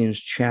 Corinthians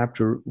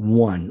chapter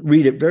 1.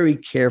 Read it very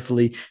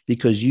carefully,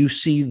 because you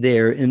see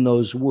there in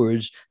those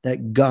words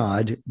that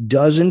God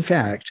does, in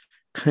fact,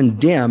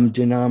 condemn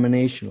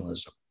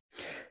denominationalism.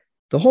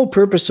 The whole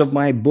purpose of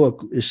my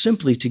book is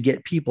simply to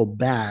get people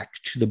back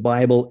to the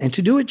Bible and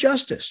to do it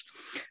justice.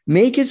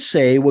 Make it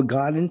say what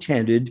God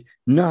intended,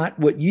 not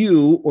what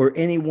you or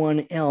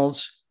anyone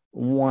else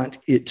want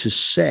it to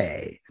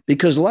say.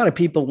 Because a lot of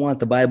people want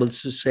the Bible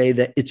to say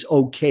that it's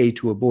okay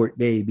to abort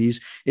babies,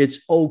 it's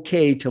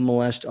okay to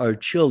molest our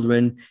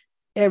children,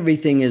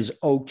 everything is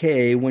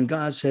okay, when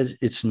God says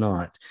it's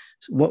not.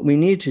 What we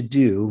need to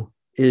do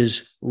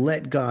is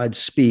let God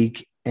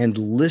speak and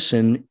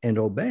listen and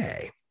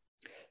obey.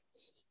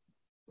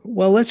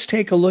 Well, let's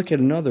take a look at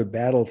another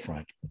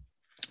battlefront.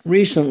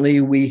 Recently,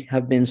 we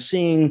have been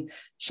seeing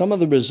some of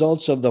the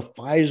results of the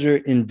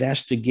Pfizer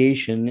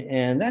investigation,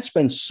 and that's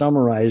been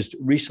summarized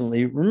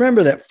recently.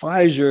 Remember that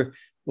Pfizer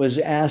was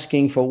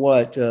asking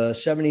for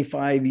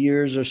 75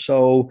 years or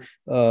so,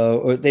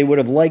 or they would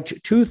have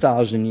liked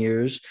 2,000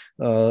 years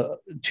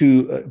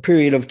to a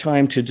period of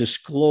time to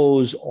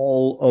disclose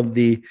all of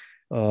the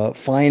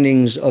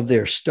findings of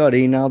their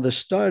study. Now, the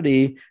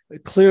study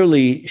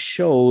clearly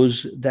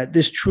shows that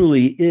this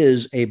truly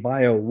is a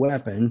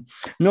bioweapon.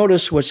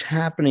 Notice what's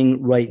happening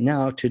right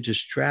now to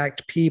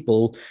distract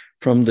people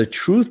from the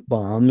truth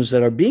bombs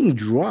that are being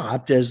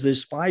dropped as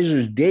this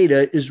Pfizer's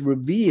data is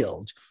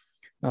revealed.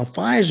 Now,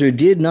 Pfizer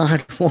did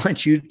not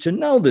want you to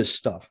know this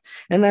stuff.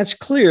 And that's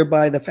clear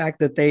by the fact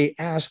that they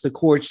asked the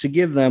courts to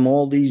give them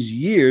all these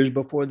years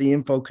before the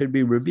info could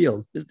be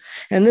revealed.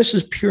 And this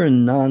is pure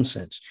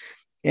nonsense.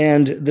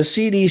 And the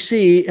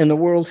CDC and the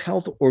World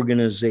Health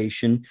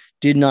Organization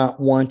did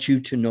not want you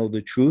to know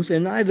the truth,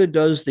 and neither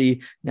does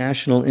the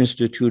National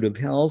Institute of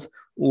Health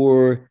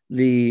or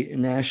the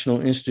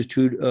National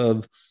Institute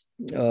of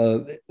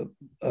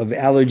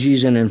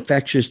Allergies and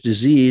Infectious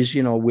Disease,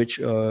 which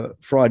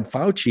Fraud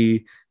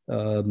Fauci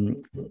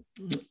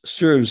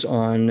serves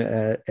on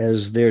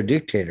as their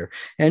dictator.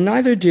 And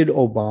neither did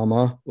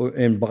Obama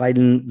and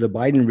Biden. The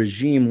Biden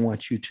regime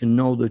wants you to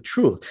know the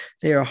truth.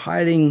 They are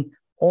hiding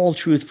all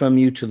truth from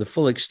you to the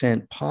full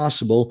extent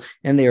possible,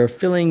 and they are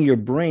filling your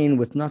brain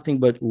with nothing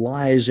but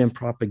lies and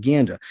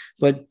propaganda.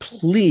 But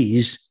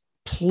please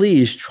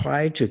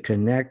try to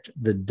connect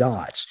the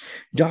dots.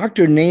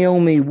 Dr.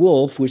 Naomi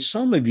Wolf, which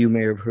some of you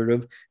may have heard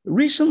of,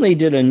 recently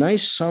did a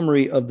nice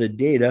summary of the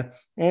data,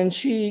 and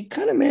she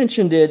kind of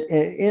mentioned it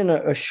in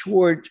a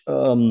short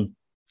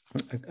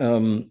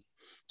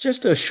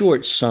just a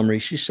short summary.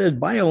 She said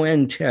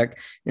BioNTech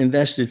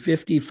invested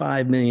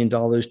 $55 million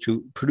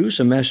to produce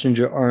a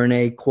messenger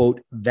RNA,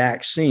 quote,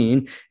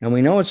 vaccine. And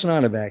we know it's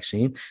not a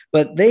vaccine,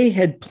 but they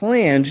had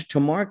planned to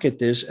market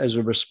this as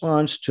a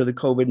response to the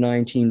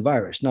COVID-19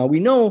 virus. Now, we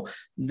know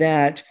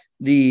that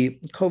the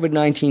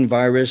COVID-19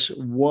 virus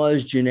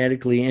was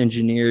genetically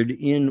engineered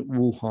in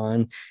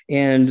Wuhan,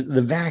 and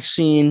the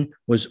vaccine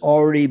was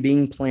already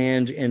being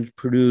planned and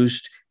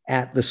produced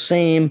at the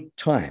same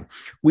time.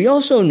 We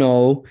also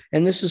know,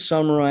 and this is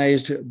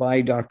summarized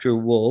by Dr.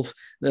 Wolf,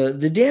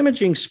 the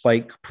damaging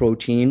spike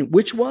protein,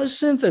 which was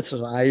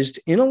synthesized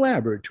in a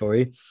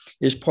laboratory,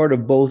 is part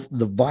of both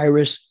the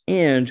virus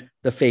and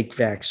the fake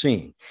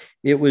vaccine.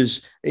 It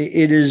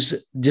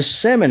is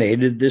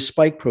disseminated, this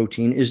spike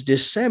protein is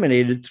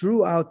disseminated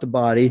throughout the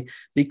body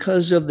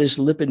because of this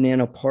lipid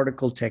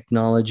nanoparticle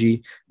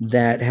technology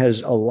that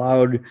has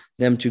allowed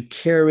them to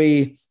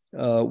carry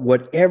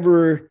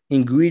whatever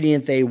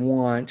ingredient they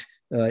want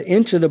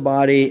into the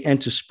body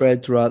and to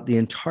spread throughout the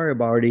entire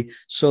body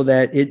so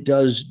that it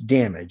does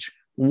damage.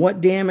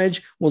 What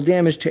damage? Well,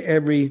 damage to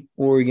every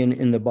organ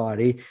in the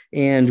body.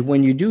 And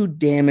when you do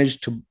damage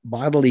to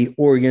bodily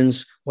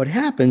organs, what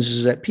happens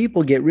is that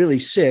people get really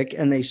sick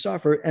and they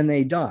suffer and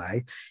they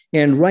die.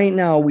 And right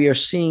now we are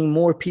seeing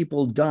more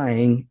people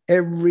dying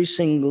every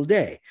single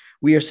day.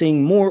 We are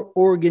seeing more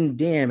organ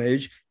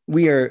damage.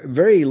 We are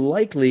very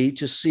likely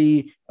to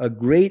see a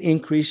great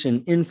increase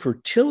in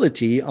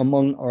infertility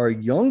among our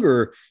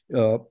younger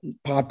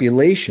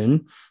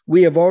population.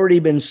 We have already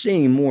been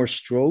seeing more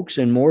strokes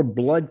and more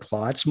blood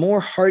clots, more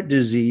heart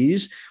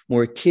disease,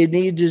 more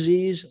kidney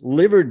disease,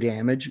 liver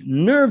damage,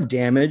 nerve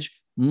damage,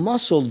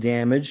 muscle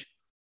damage.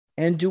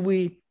 And do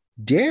we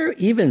dare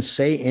even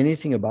say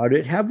anything about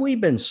it? Have we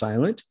been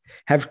silent?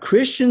 Have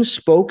Christians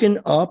spoken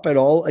up at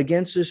all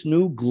against this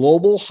new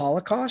global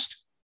Holocaust?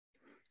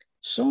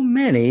 So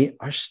many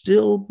are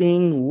still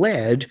being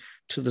led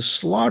to the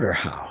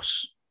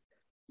slaughterhouse.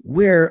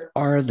 Where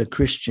are the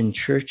Christian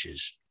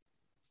churches?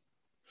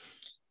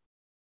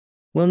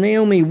 Well,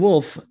 Naomi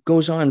Wolf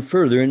goes on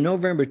further. In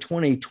November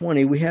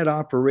 2020, we had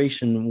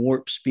Operation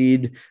Warp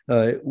Speed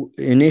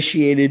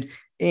initiated.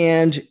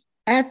 And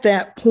at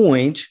that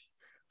point,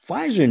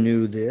 Pfizer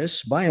knew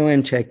this,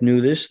 BioNTech knew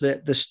this,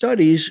 that the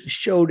studies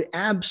showed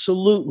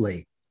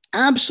absolutely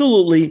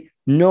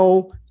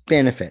no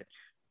benefit.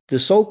 The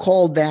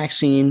so-called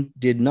vaccine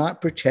did not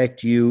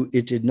protect you.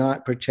 It did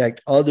not protect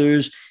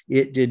others.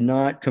 It did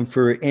not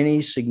confer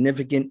any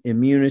significant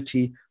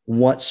immunity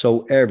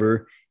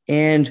whatsoever.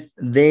 And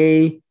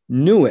they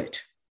knew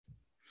it.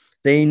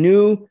 They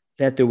knew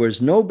that there was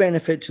no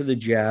benefit to the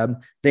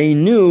jab. They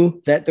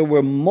knew that there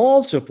were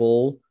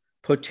multiple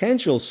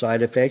potential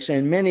side effects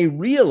and many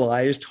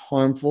realized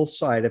harmful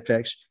side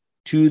effects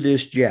to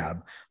this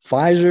jab.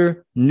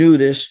 Pfizer knew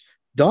this.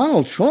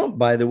 Donald Trump,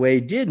 by the way,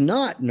 did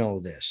not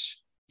know this.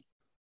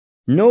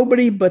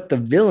 Nobody but the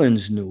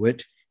villains knew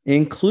it,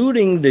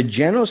 including the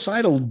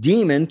genocidal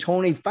demon,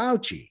 Tony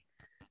Fauci.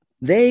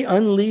 They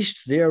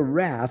unleashed their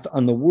wrath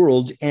on the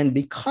world, and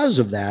because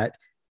of that,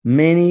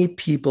 many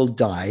people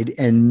died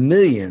and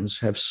millions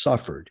have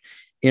suffered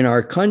in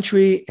our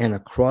country and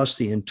across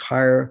the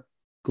entire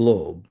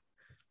globe.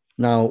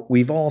 Now,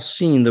 we've all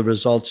seen the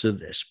results of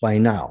this by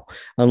now.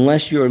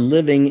 Unless you're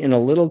living in a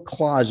little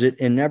closet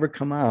and never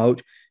come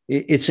out,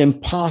 it's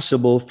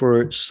impossible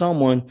for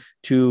someone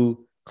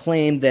to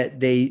claim that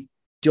they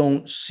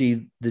don't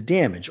see the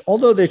damage,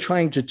 although they're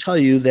trying to tell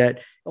you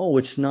that, oh,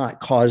 it's not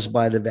caused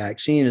by the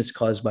vaccine, it's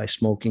caused by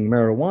smoking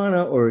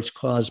marijuana, or it's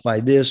caused by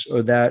this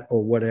or that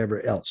or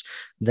whatever else.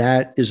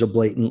 That is a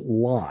blatant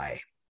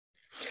lie.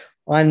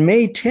 On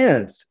May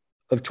 10th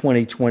of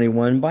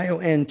 2021,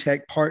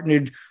 BioNTech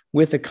partnered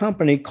with a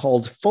company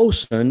called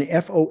Fosun,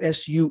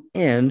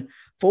 F-O-S-U-N.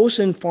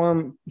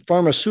 Fosun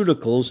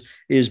Pharmaceuticals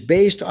is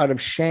based out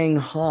of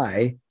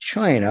Shanghai,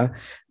 China.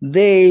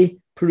 They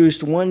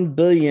produced 1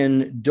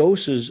 billion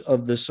doses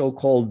of the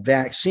so-called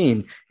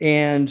vaccine.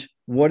 And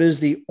what is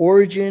the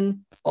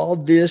origin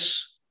of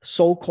this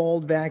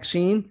so-called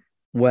vaccine?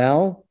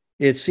 Well,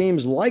 it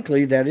seems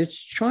likely that it's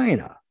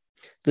China.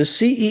 The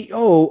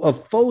CEO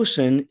of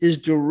Fosun is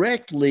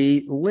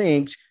directly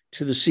linked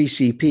to the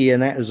CCP,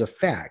 and that is a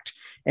fact.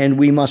 And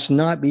we must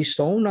not be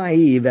so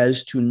naive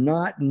as to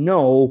not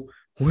know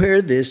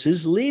where this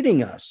is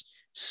leading us.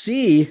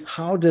 See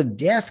how the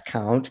death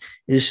count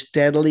is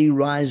steadily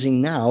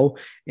rising now.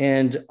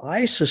 And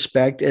I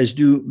suspect, as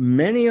do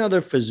many other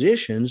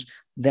physicians,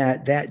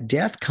 that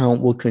death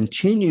count will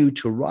continue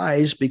to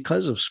rise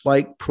because of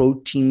spike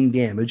protein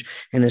damage,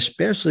 and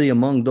especially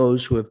among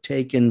those who have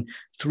taken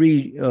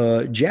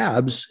 3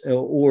 jabs,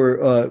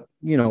 or,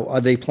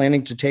 are they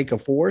planning to take a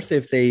 4th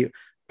if they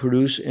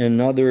produce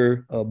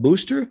another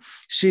booster?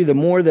 See, the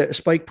more that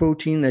spike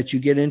protein that you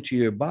get into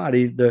your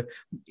body, the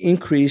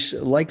increased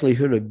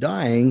likelihood of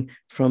dying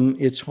from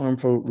its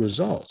harmful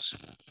results.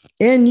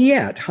 And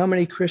yet, how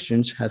many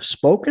Christians have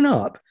spoken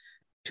up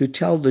to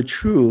tell the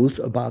truth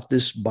about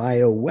this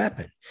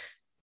bioweapon?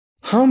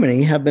 How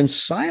many have been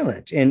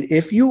silent? And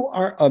if you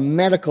are a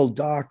medical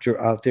doctor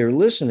out there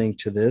listening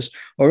to this,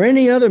 or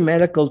any other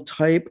medical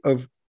type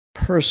of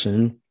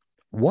person,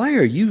 why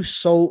are you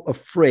so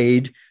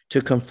afraid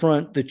to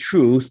confront the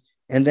truth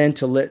and then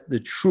to let the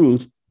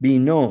truth be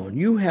known?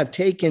 You have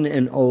taken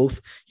an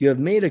oath. You have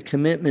made a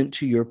commitment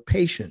to your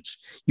patients.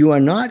 You are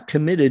not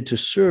committed to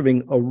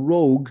serving a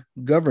rogue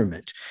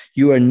government.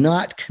 You are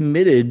not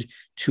committed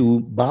to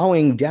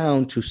bowing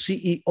down to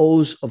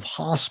CEOs of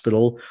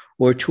hospital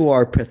or to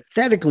our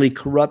pathetically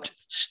corrupt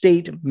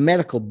state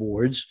medical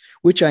boards,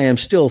 which I am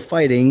still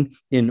fighting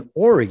in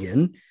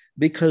Oregon,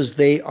 because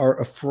they are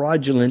a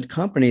fraudulent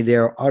company. They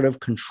are out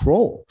of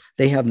control.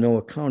 They have no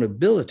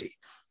accountability.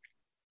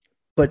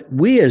 But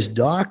we as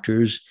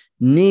doctors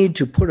need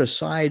to put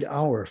aside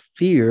our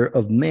fear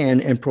of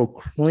man and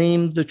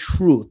proclaim the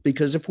truth,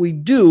 because if we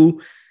do,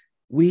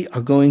 we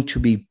are going to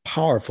be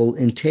powerful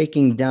in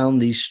taking down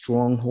these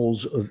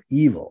strongholds of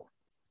evil.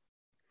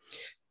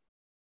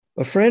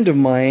 A friend of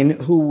mine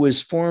who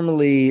was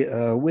formerly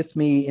with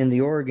me in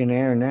the Oregon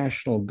Air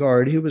National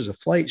Guard, he was a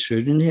flight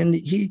surgeon, and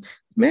he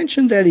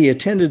mentioned that he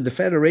attended the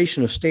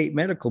Federation of State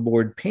Medical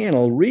Board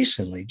panel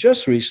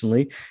just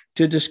recently,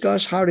 to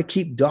discuss how to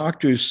keep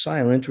doctors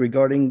silent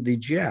regarding the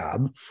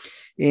jab.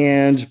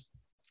 And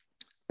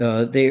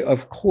they,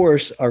 of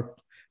course, are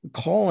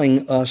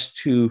calling us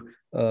to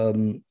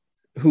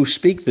who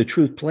speak the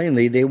truth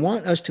plainly. They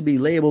want us to be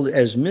labeled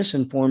as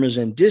misinformers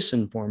and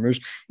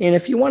disinformers. And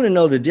if you want to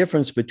know the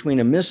difference between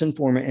a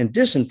misinformer and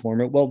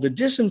disinformer, well, the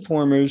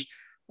disinformers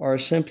are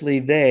simply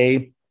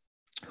they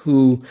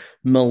who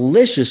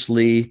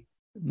maliciously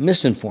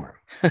misinform.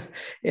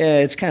 Yeah,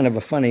 it's kind of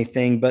a funny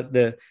thing, but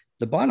the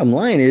bottom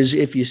line is,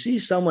 if you see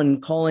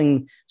someone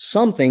calling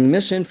something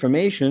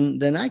misinformation,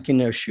 then I can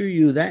assure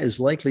you that is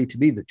likely to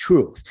be the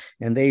truth,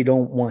 and they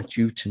don't want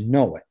you to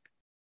know it.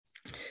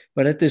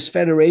 But at this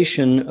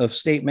Federation of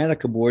State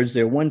Medical Boards,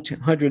 their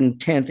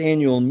 110th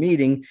annual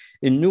meeting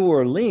in New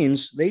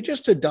Orleans, they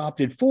just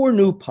adopted 4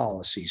 new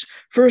policies.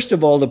 First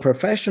of all, the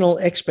professional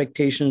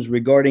expectations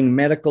regarding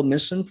medical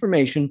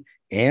misinformation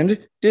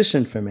and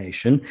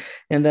disinformation,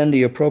 and then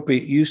the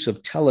appropriate use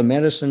of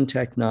telemedicine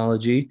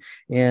technology.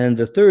 And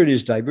the third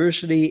is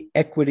diversity,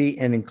 equity,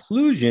 and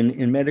inclusion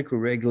in medical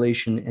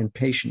regulation and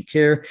patient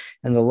care.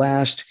 And the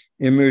last,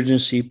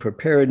 emergency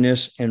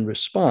preparedness and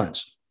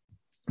response.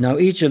 Now,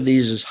 each of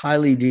these is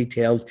highly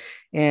detailed,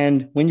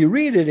 and when you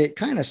read it, it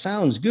kind of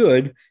sounds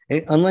good,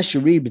 unless you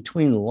read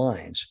between the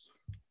lines.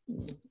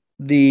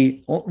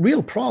 The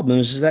real problem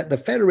is that the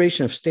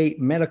Federation of State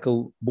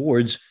Medical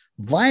Boards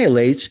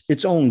violates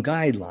its own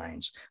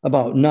guidelines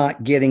about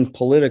not getting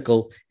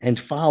political and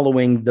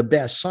following the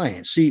best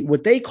science. See,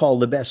 what they call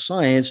the best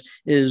science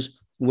is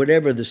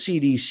whatever the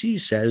CDC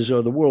says,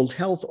 or the World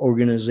Health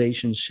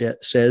Organization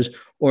says,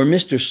 or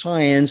Mr.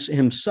 Science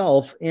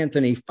himself,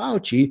 Anthony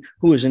Fauci,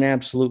 who is an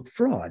absolute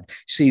fraud.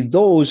 See,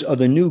 those are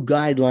the new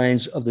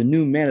guidelines of the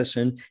new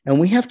medicine, and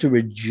we have to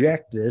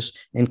reject this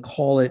and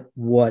call it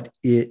what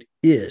it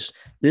is.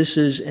 This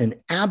is an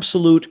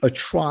absolute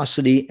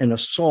atrocity and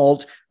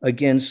assault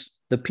against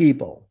the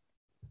people.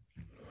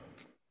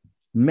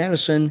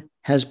 Medicine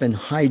has been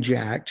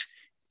hijacked,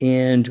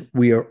 and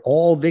we are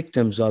all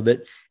victims of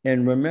it.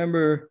 And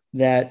remember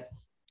that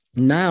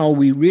now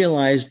we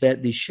realize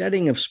that the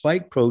shedding of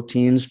spike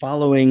proteins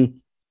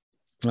following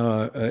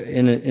a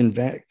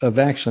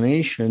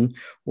vaccination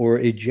or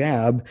a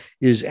jab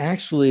is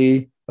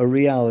actually a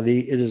reality.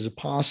 It is a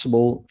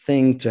possible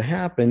thing to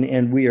happen,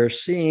 and we are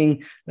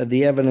seeing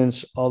the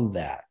evidence of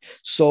that.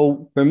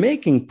 So we're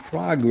making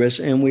progress,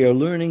 and we are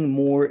learning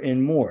more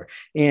and more.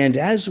 And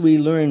as we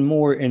learn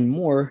more and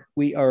more,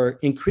 we are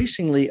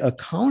increasingly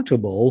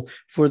accountable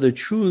for the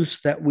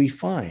truths that we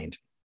find.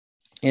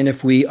 And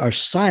if we are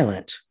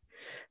silent,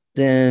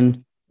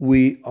 then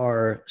we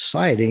are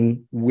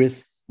siding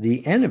with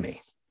the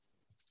enemy.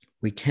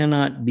 We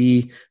cannot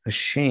be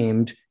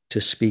ashamed to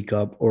speak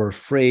up, or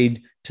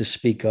afraid to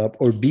speak up,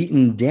 or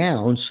beaten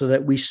down so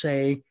that we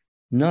say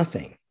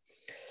nothing.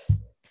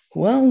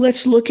 Well,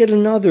 let's look at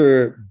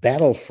another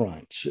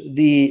battlefront.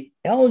 The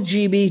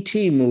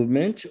LGBT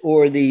movement,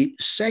 or the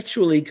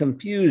sexually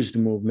confused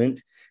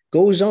movement,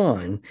 goes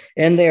on,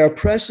 and they are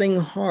pressing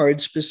hard,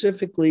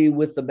 specifically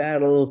with the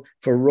battle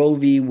for Roe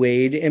v.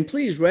 Wade. And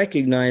please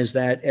recognize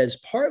that as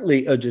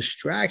partly a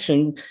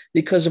distraction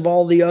because of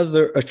all the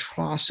other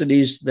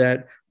atrocities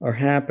that are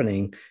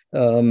happening.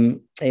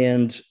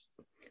 And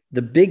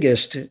the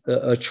biggest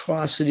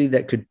atrocity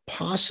that could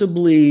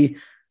possibly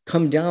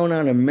come down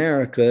on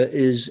America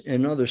is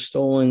another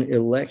stolen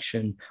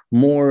election,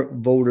 more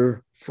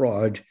voter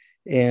fraud.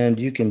 And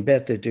you can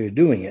bet that they're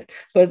doing it.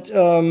 But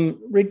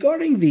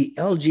regarding the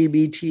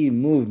LGBT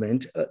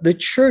movement, the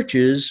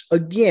churches,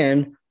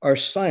 again, are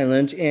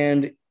silent.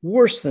 And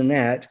worse than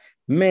that,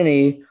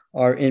 many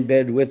are in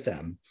bed with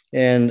them.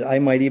 And I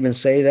might even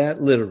say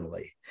that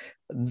literally.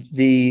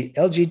 The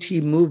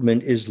LGBT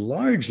movement is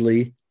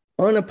largely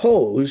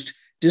unopposed,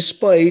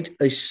 despite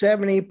a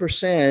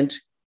 70%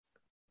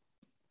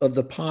 of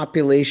the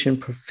population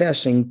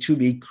professing to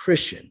be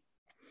Christian.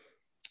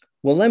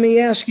 Well, let me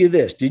ask you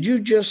this. Did you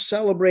just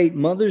celebrate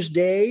Mother's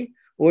Day,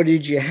 or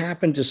did you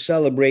happen to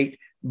celebrate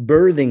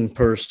Birthing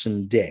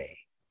Person Day?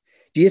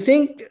 Do you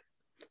think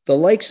the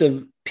likes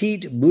of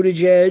Pete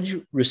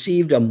Buttigieg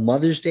received a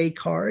Mother's Day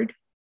card?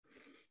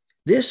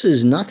 This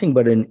is nothing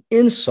but an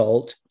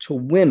insult to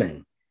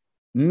women.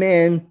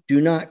 Men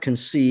do not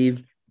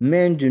conceive.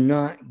 Men do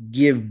not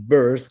give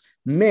birth.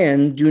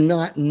 Men do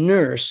not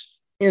nurse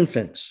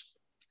infants.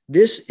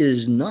 This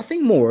is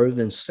nothing more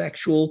than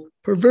sexual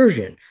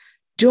perversion.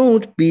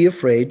 Don't be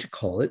afraid to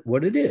call it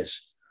what it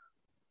is.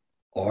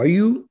 Are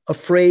you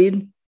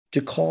afraid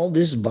to call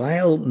this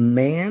vile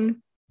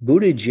man,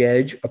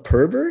 Buttigieg, a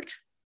pervert?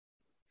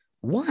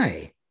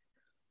 Why?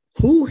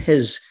 Who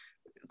has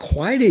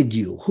quieted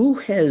you? Who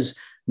has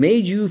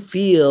made you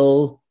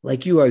feel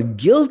like you are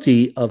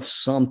guilty of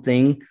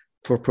something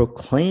for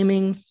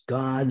proclaiming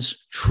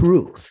God's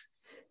truth?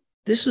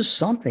 This is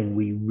something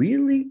we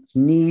really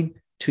need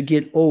to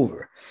get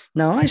over.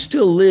 Now, I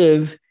still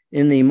live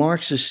in the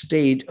Marxist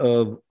state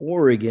of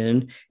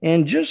Oregon.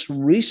 And just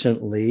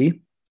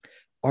recently,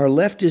 our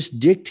leftist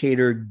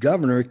dictator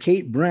governor,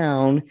 Kate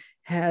Brown,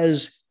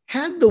 has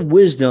had the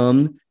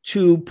wisdom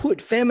to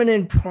put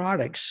feminine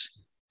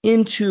products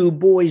into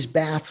boys'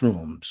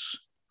 bathrooms.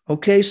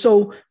 Okay,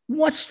 so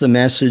what's the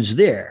message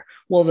there?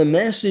 Well, the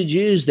message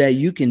is that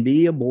you can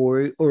be a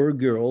boy or a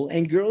girl,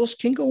 and girls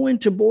can go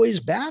into boys'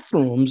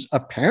 bathrooms,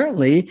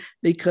 apparently,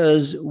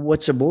 because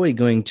what's a boy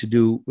going to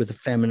do with a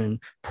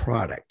feminine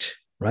product,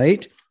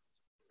 right?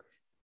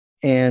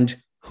 And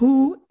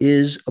who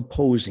is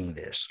opposing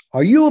this?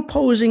 Are you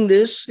opposing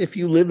this if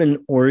you live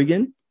in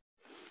Oregon?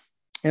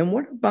 And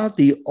what about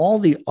all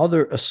the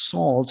other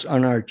assaults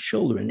on our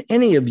children?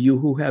 Any of you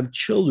who have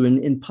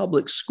children in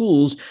public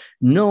schools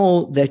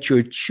know that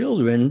your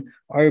children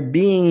are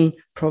being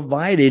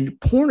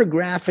provided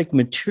pornographic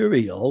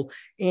material,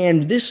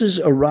 and this is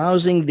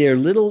arousing their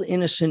little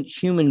innocent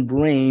human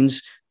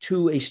brains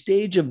to a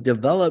stage of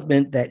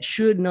development that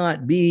should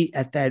not be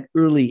at that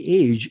early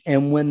age.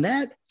 And when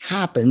that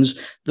happens,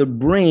 the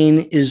brain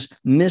is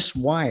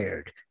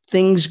miswired.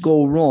 Things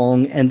go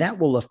wrong, and that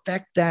will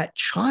affect that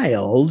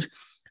child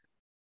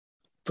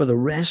for the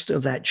rest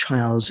of that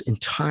child's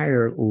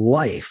entire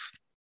life.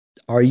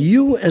 Are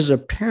you, as a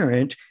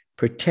parent,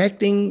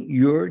 protecting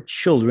your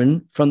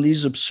children from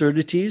these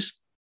absurdities?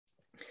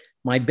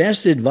 My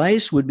best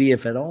advice would be,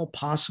 if at all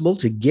possible,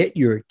 to get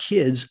your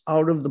kids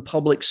out of the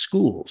public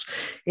schools.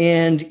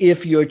 And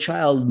if your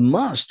child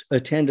must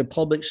attend a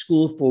public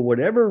school for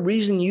whatever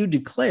reason you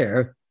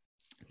declare,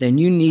 then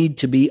you need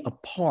to be a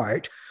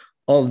part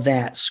of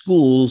that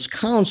school's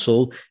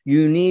council.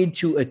 You need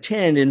to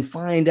attend and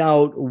find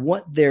out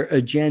what their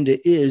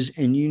agenda is,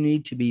 and you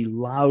need to be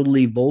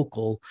loudly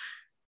vocal,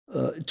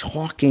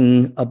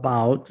 talking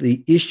about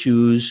the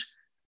issues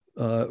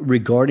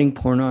regarding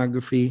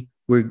pornography,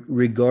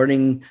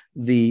 regarding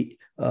the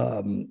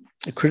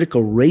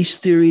critical race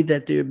theory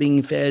that they're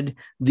being fed.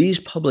 These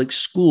public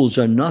schools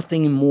are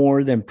nothing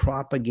more than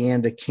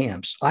propaganda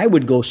camps. I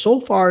would go so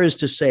far as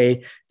to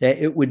say that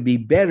it would be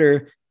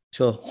better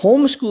to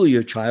homeschool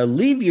your child,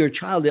 leave your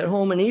child at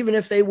home, and even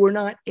if they were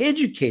not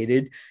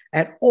educated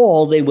at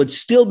all, they would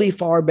still be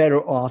far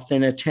better off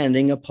than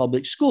attending a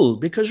public school.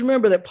 Because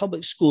remember that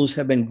public schools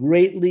have been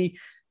greatly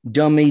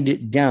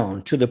dummied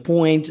down to the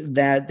point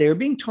that they're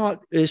being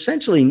taught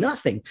essentially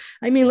nothing.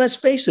 I mean, let's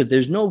face it,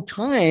 there's no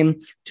time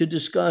to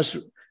discuss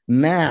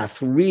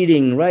math,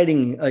 reading,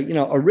 writing,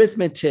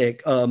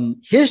 arithmetic,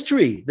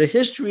 history, the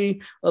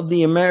history of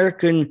the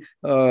American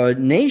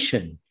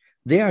nation.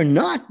 They are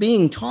not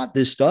being taught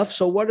this stuff.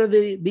 So what are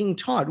they being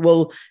taught?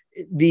 Well,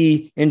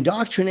 the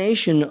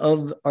indoctrination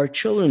of our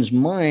children's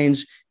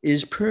minds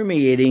is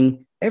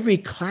permeating every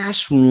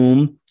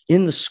classroom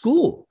in the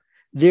school.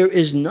 There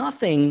is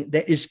nothing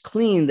that is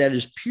clean, that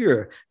is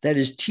pure, that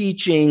is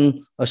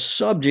teaching a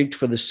subject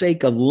for the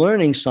sake of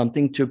learning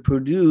something to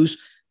produce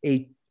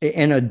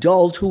an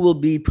adult who will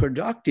be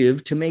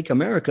productive to make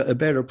America a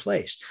better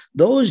place.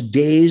 Those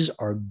days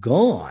are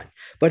gone.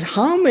 But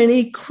how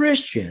many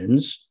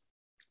Christians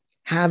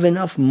have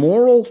enough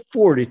moral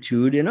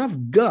fortitude, enough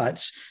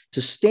guts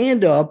to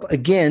stand up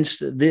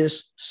against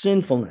this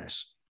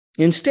sinfulness?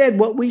 Instead,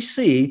 what we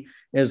see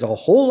is a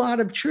whole lot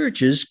of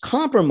churches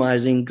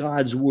compromising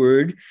God's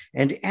word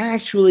and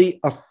actually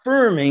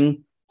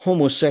affirming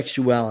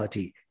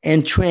homosexuality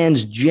and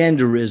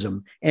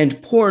transgenderism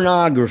and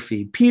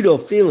pornography,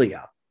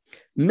 pedophilia.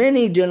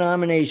 Many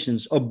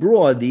denominations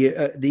abroad,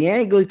 the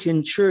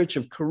Anglican Church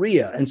of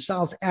Korea and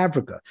South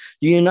Africa,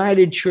 the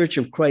United Church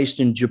of Christ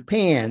in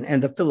Japan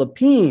and the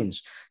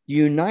Philippines, the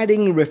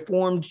Uniting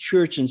Reformed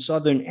Church in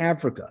Southern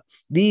Africa,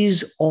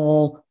 these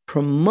all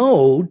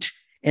promote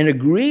and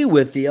agree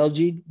with the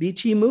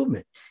LGBT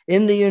movement.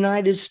 In the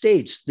United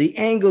States, the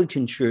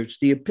Anglican Church,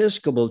 the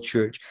Episcopal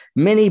Church,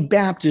 many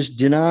Baptist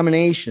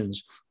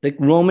denominations, the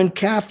Roman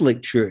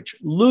Catholic Church,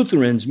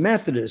 Lutherans,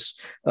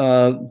 Methodists,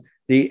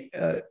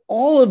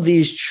 all of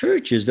these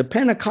churches, the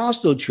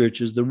Pentecostal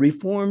churches, the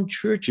Reformed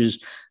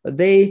churches,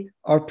 they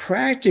are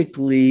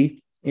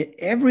practically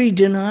every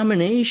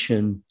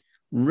denomination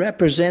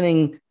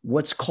representing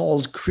what's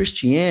called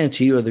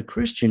Christianity or the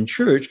Christian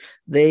church.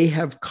 They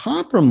have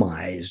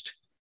compromised.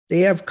 They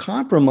have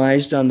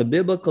compromised on the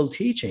biblical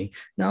teaching.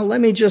 Now,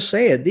 let me just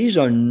say it. These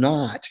are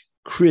not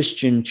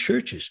Christian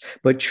churches,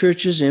 but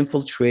churches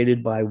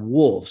infiltrated by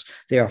wolves.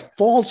 They are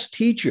false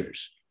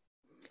teachers.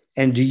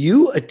 And do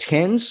you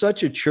attend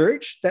such a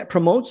church that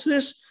promotes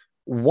this?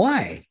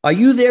 Why? Are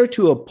you there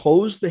to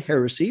oppose the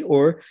heresy,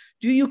 or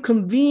do you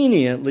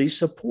conveniently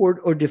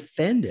support or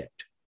defend it?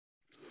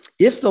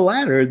 If the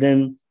latter,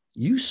 then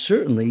you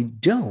certainly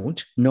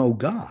don't know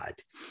God,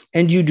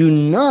 and you do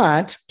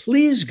not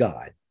please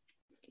God,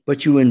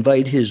 but you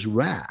invite his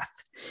wrath.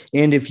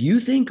 And if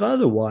you think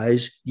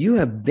otherwise, you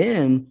have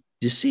been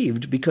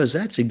deceived, because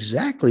that's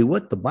exactly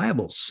what the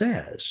Bible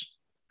says.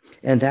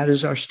 And that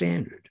is our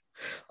standard.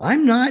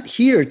 I'm not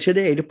here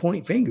today to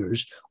point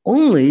fingers,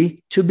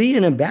 only to be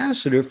an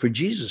ambassador for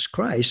Jesus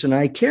Christ. And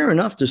I care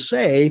enough to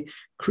say,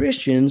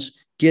 Christians,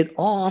 get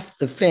off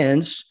the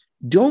fence.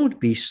 Don't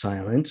be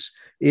silenced.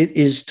 It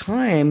is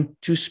time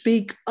to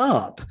speak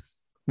up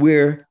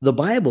where the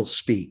Bible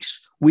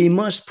speaks. We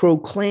must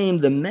proclaim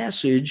the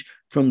message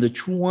from the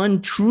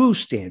one true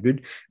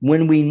standard.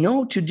 When we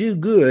know to do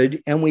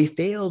good and we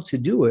fail to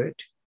do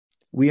it,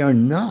 we are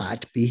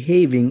not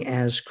behaving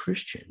as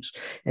Christians.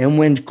 And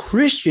when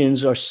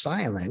Christians are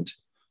silent,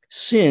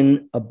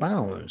 sin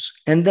abounds,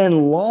 and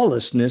then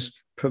lawlessness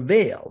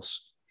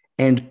prevails,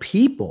 and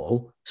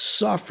people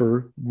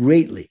suffer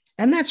greatly.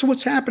 And that's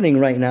what's happening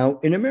right now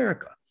in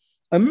America.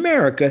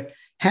 America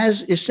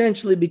has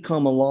essentially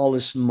become a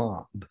lawless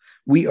mob.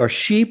 We are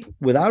sheep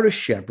without a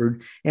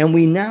shepherd, and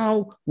we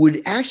now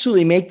would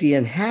actually make the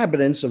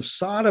inhabitants of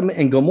Sodom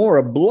and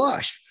Gomorrah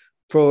blush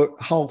for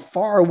how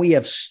far we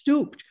have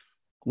stooped.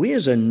 We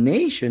as a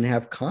nation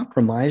have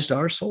compromised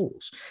our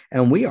souls,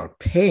 and we are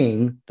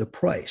paying the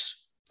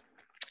price.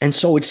 And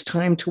so it's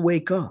time to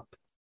wake up.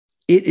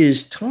 It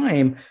is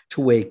time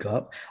to wake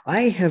up.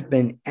 I have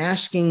been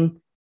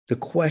asking the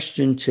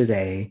question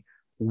today,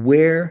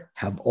 where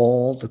have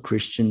all the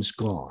Christians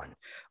gone?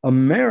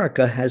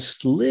 America has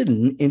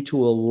slidden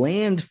into a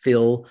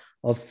landfill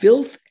of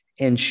filth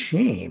and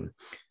shame.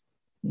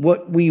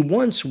 What we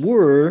once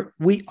were,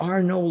 we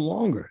are no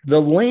longer.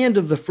 The land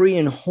of the free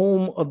and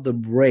home of the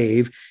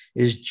brave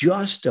is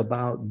just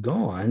about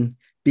gone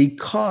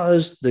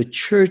because the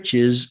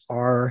churches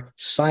are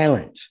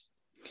silent.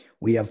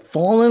 We have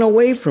fallen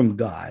away from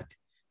God,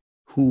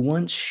 who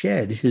once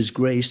shed his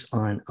grace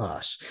on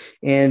us.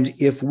 And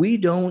if we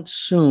don't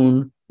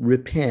soon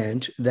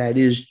repent, that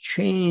is,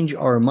 change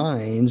our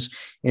minds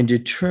and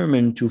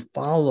determine to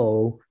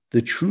follow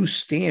the true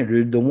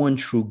standard, the one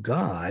true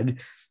God,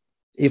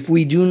 if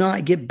we do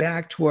not get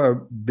back to our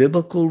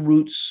biblical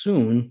roots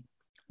soon,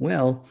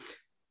 well,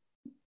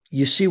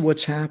 you see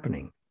what's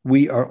happening.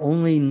 We are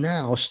only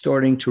now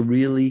starting to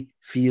really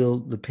feel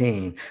the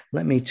pain.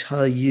 Let me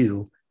tell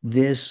you,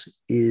 this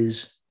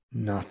is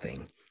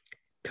nothing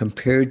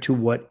compared to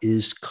what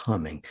is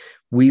coming.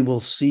 We will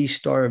see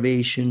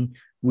starvation.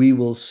 We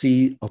will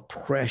see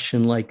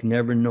oppression like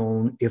never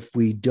known if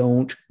we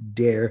don't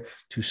dare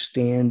to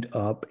stand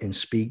up and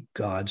speak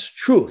God's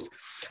truth.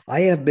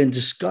 I have been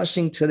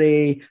discussing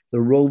today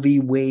the Roe v.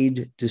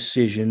 Wade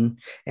decision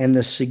and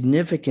the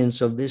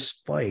significance of this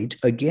fight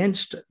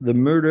against the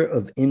murder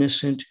of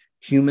innocent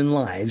human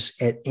lives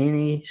at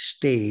any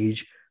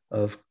stage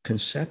of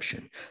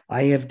conception.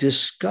 I have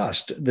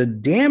discussed the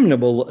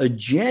damnable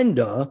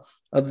agenda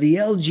of the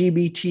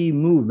LGBT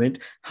movement,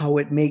 how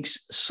it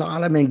makes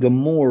Sodom and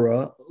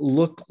Gomorrah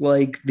look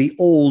like the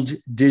old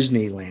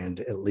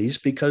Disneyland, at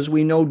least, because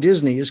we know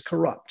Disney is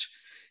corrupt.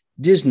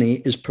 Disney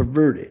is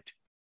perverted.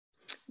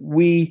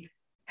 We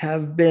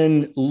have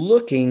been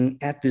looking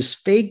at this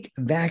fake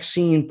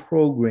vaccine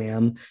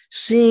program,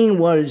 seeing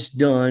what is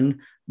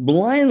done,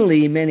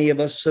 blindly, many of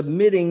us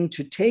submitting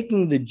to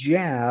taking the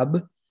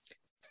jab,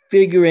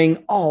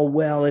 figuring, oh,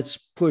 well, it's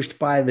pushed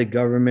by the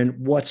government.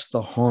 What's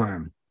the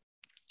harm?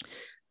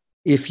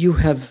 If you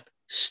have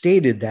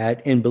stated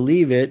that and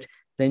believe it,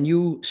 then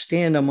you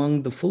stand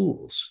among the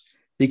fools,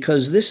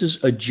 because this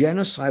is a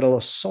genocidal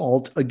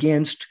assault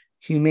against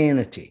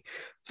humanity.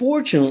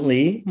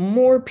 Fortunately,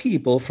 more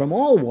people from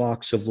all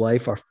walks of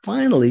life are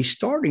finally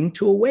starting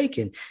to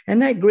awaken,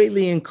 and that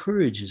greatly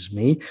encourages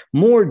me.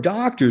 More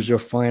doctors are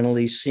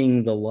finally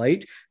seeing the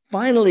light,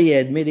 finally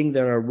admitting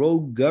that our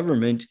rogue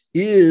government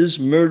is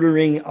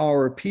murdering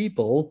our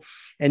people,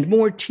 and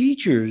more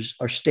teachers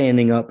are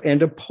standing up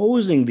and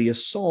opposing the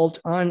assault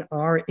on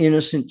our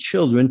innocent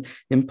children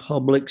in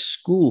public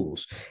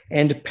schools,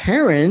 and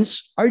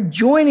parents are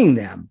joining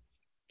them.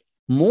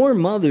 More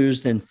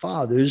mothers than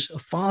fathers.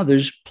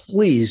 Fathers,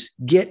 please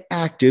get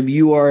active.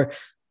 You are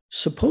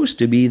supposed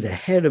to be the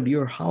head of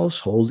your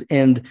household,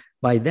 and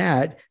by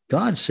that,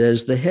 God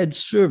says the head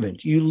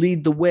servant. You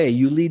lead the way.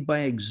 You lead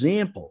by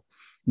example.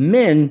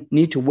 Men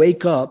need to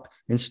wake up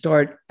and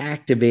start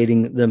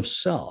activating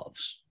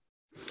themselves.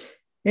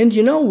 And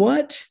you know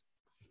what?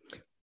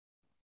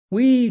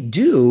 We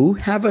do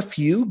have a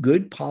few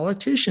good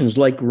politicians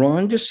like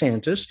Ron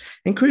DeSantis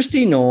and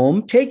Kristi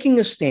Noem taking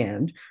a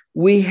stand.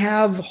 We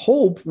have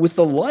hope with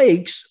the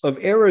likes of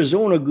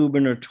Arizona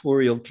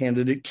gubernatorial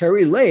candidate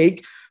Kari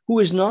Lake, who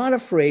is not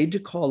afraid to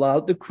call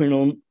out the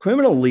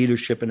criminal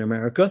leadership in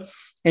America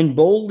and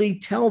boldly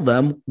tell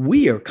them,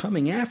 we are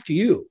coming after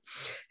you.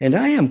 And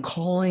I am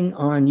calling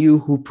on you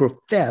who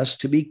profess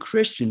to be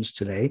Christians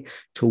today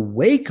to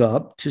wake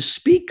up, to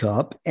speak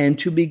up, and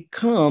to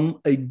become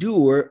a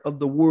doer of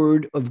the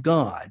word of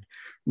God.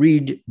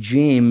 Read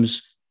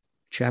James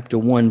chapter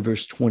 1,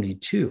 verse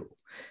 22.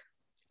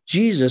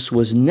 Jesus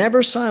was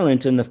never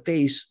silent in the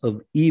face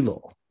of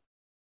evil.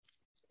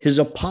 His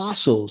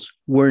apostles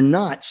were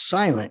not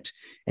silent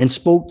and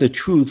spoke the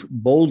truth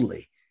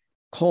boldly,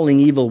 calling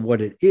evil what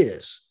it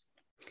is.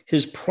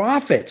 His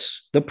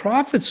prophets, the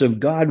prophets of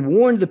God,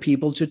 warned the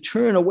people to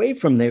turn away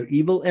from their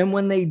evil, and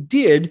when they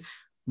did,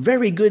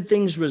 very good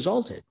things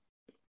resulted.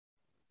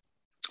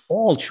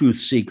 All truth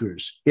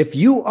seekers, if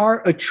you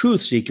are a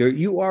truth seeker,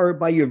 you are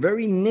by your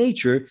very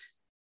nature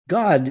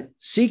God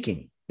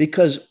seeking,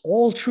 because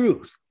all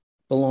truth,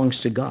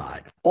 belongs to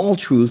God. All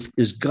truth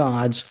is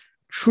God's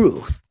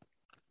truth.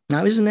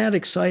 Now, isn't that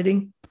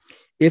exciting?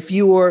 If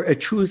you are a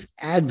truth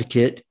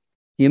advocate,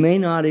 you may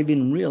not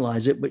even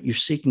realize it, but you're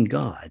seeking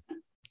God.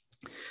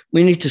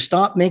 We need to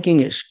stop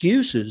making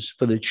excuses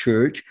for the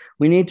church.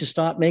 We need to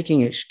stop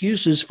making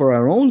excuses for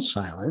our own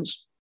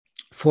silence,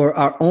 for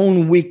our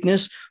own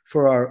weakness,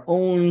 for our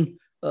own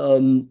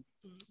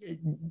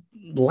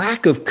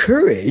lack of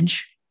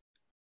courage,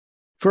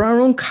 for our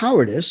own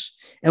cowardice.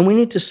 And we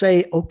need to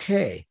say,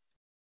 okay,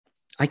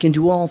 I can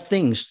do all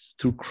things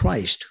through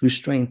Christ who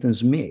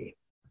strengthens me.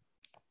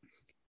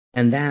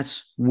 And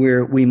that's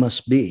where we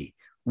must be.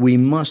 We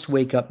must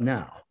wake up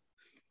now.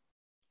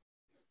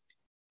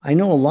 I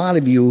know a lot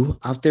of you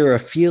out there are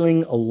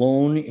feeling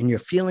alone and you're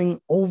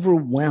feeling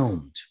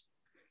overwhelmed.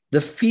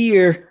 The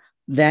fear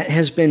that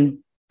has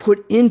been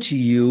put into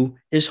you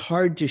is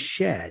hard to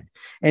shed.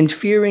 And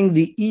fearing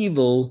the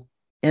evil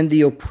and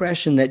the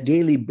oppression that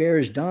daily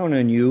bears down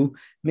on you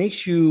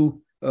makes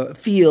you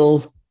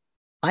feel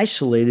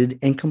isolated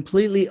and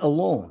completely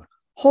alone,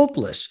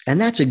 hopeless. And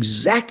that's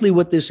exactly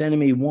what this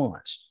enemy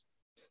wants.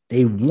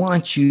 They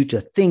want you to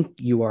think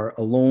you are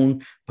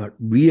alone, but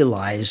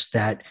realize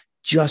that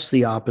just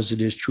the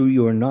opposite is true.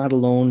 You are not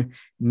alone.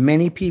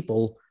 Many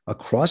people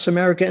across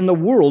America and the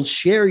world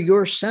share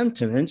your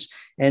sentiments.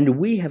 And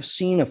we have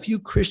seen a few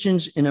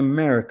Christians in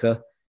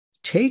America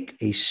take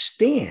a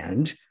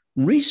stand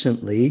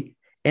recently,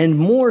 and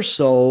more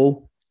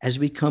so as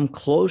we come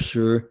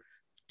closer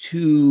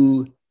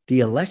to the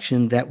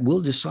election that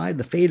will decide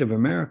the fate of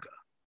America.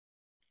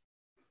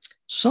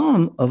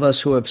 Some of us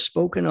who have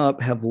spoken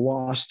up have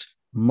lost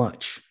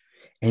much,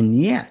 and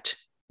yet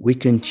we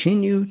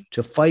continue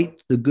to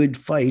fight the good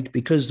fight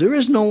because there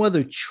is no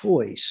other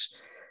choice.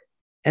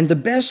 And the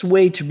best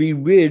way to be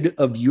rid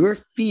of your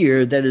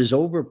fear that is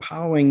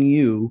overpowering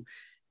you,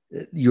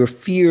 your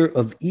fear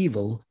of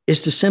evil,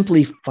 is to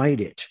simply fight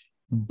it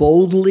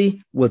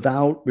boldly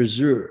without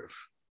reserve.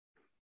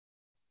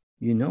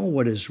 You know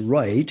what is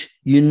right,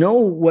 you know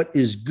what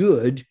is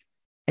good,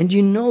 and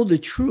you know the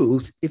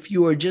truth. If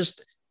you are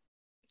just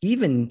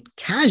even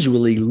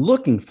casually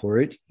looking for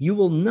it, you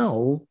will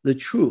know the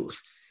truth.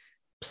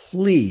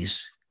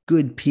 Please,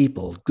 good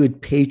people,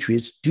 good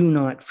patriots, do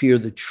not fear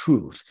the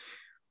truth.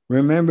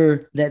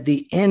 Remember that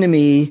the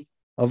enemy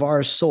of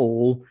our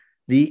soul,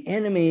 the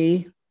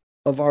enemy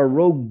of our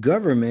rogue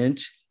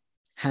government,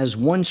 has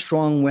one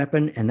strong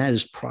weapon, and that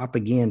is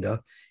propaganda.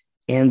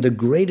 And the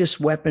greatest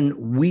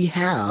weapon we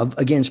have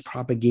against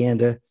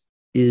propaganda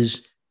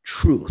is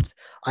truth.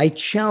 I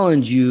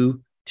challenge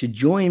you to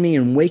join me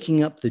in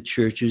waking up the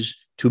churches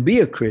to be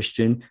a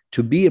Christian,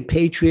 to be a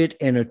patriot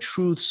and a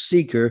truth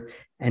seeker,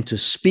 and to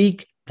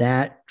speak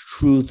that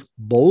truth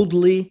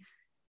boldly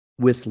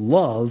with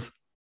love,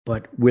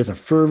 but with a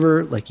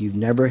fervor like you've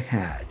never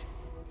had.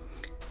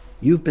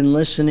 You've been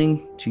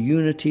listening to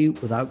Unity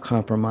Without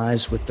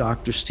Compromise with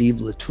Dr. Steve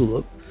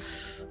LaTulip.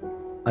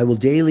 I will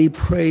daily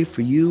pray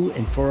for you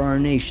and for our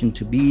nation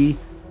to be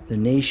the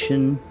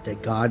nation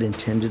that God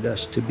intended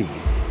us to be.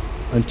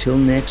 Until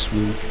next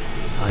week,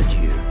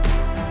 adieu.